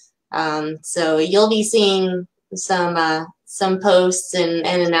action. So you'll be seeing some posts and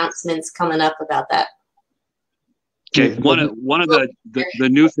announcements coming up about that. Okay, one of the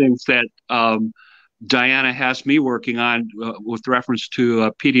new things that Diana has me working on with reference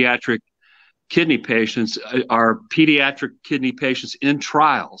to pediatric kidney patients are pediatric kidney patients in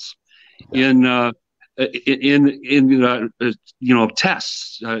trials, in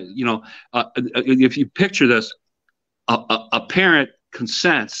tests. If you picture this, a parent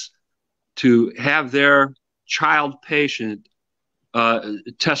consents to have their child patient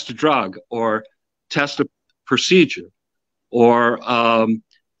test a drug or test a procedure or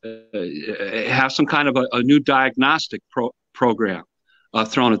have some kind of a new diagnostic program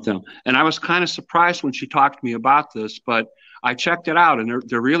thrown at them. And I was kind of surprised when she talked to me about this, but I checked it out, and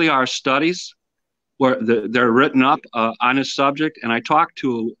there really are studies where they're written up on this subject. And I talked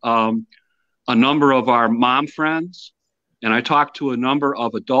to a number of our mom friends, and I talked to a number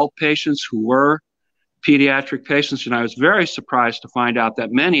of adult patients who were pediatric patients, and I was very surprised to find out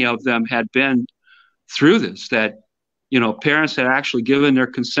that many of them had been through this, that parents had actually given their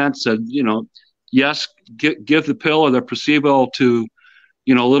consent, said, yes, give the pill or the placebo to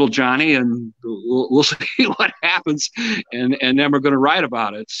little Johnny, and we'll see what happens, and then we're going to write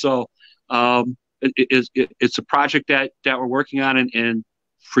about it. So it's a project that we're working on, and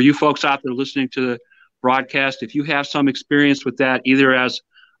for you folks out there listening to the broadcast, if you have some experience with that, either as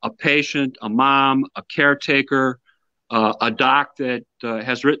a patient, a mom, a caretaker, a doc that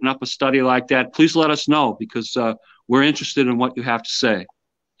has written up a study like that, please let us know, because we're interested in what you have to say.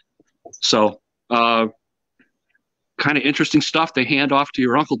 So kind of interesting stuff they hand off to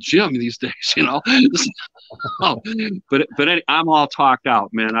your Uncle Jim these days, Oh, but I'm all talked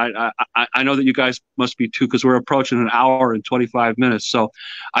out, man. I know that you guys must be too, because we're approaching an hour and 25 minutes. So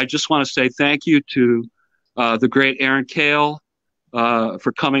I just want to say thank you to the great Erin KAHLE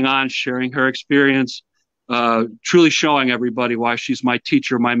for coming on, sharing her experience, truly showing everybody why she's my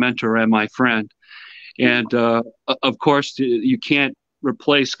teacher, my mentor, and my friend. And of course, you can't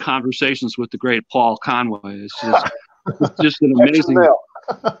replace conversations with the great Paul CONWAY. It's just an amazing.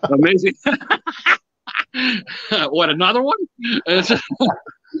 What, another one?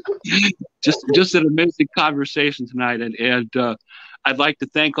 just an amazing conversation tonight, and I'd like to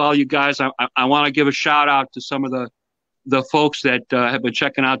thank all you guys. I want to give a shout out to some of the folks that have been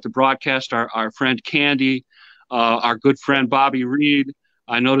checking out the broadcast. Our friend Candy, our good friend Bobby Reed.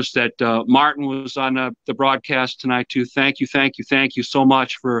 I noticed that Martin was on the broadcast tonight too. Thank you so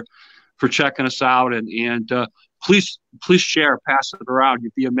much for checking us out, and please share, pass it around.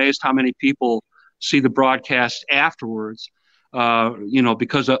 You'd be amazed how many people see the broadcast afterwards,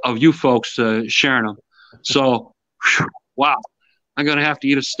 because of you folks sharing them. So, wow, I'm going to have to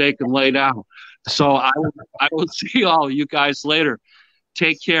eat a steak and lay down. So I will see all of you guys later.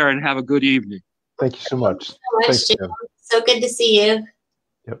 Take care and have a good evening. Thank you so much. Thanks, Jim. So good to see you.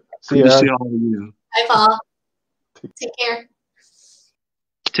 Yep. Good to see all of you. Bye, Paul. Take care.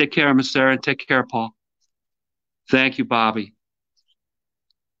 Take care, Miss Erin. Take care, Paul. Thank you, Bobby.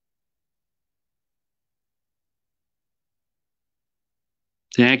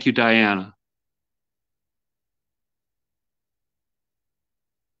 Thank you, Diana.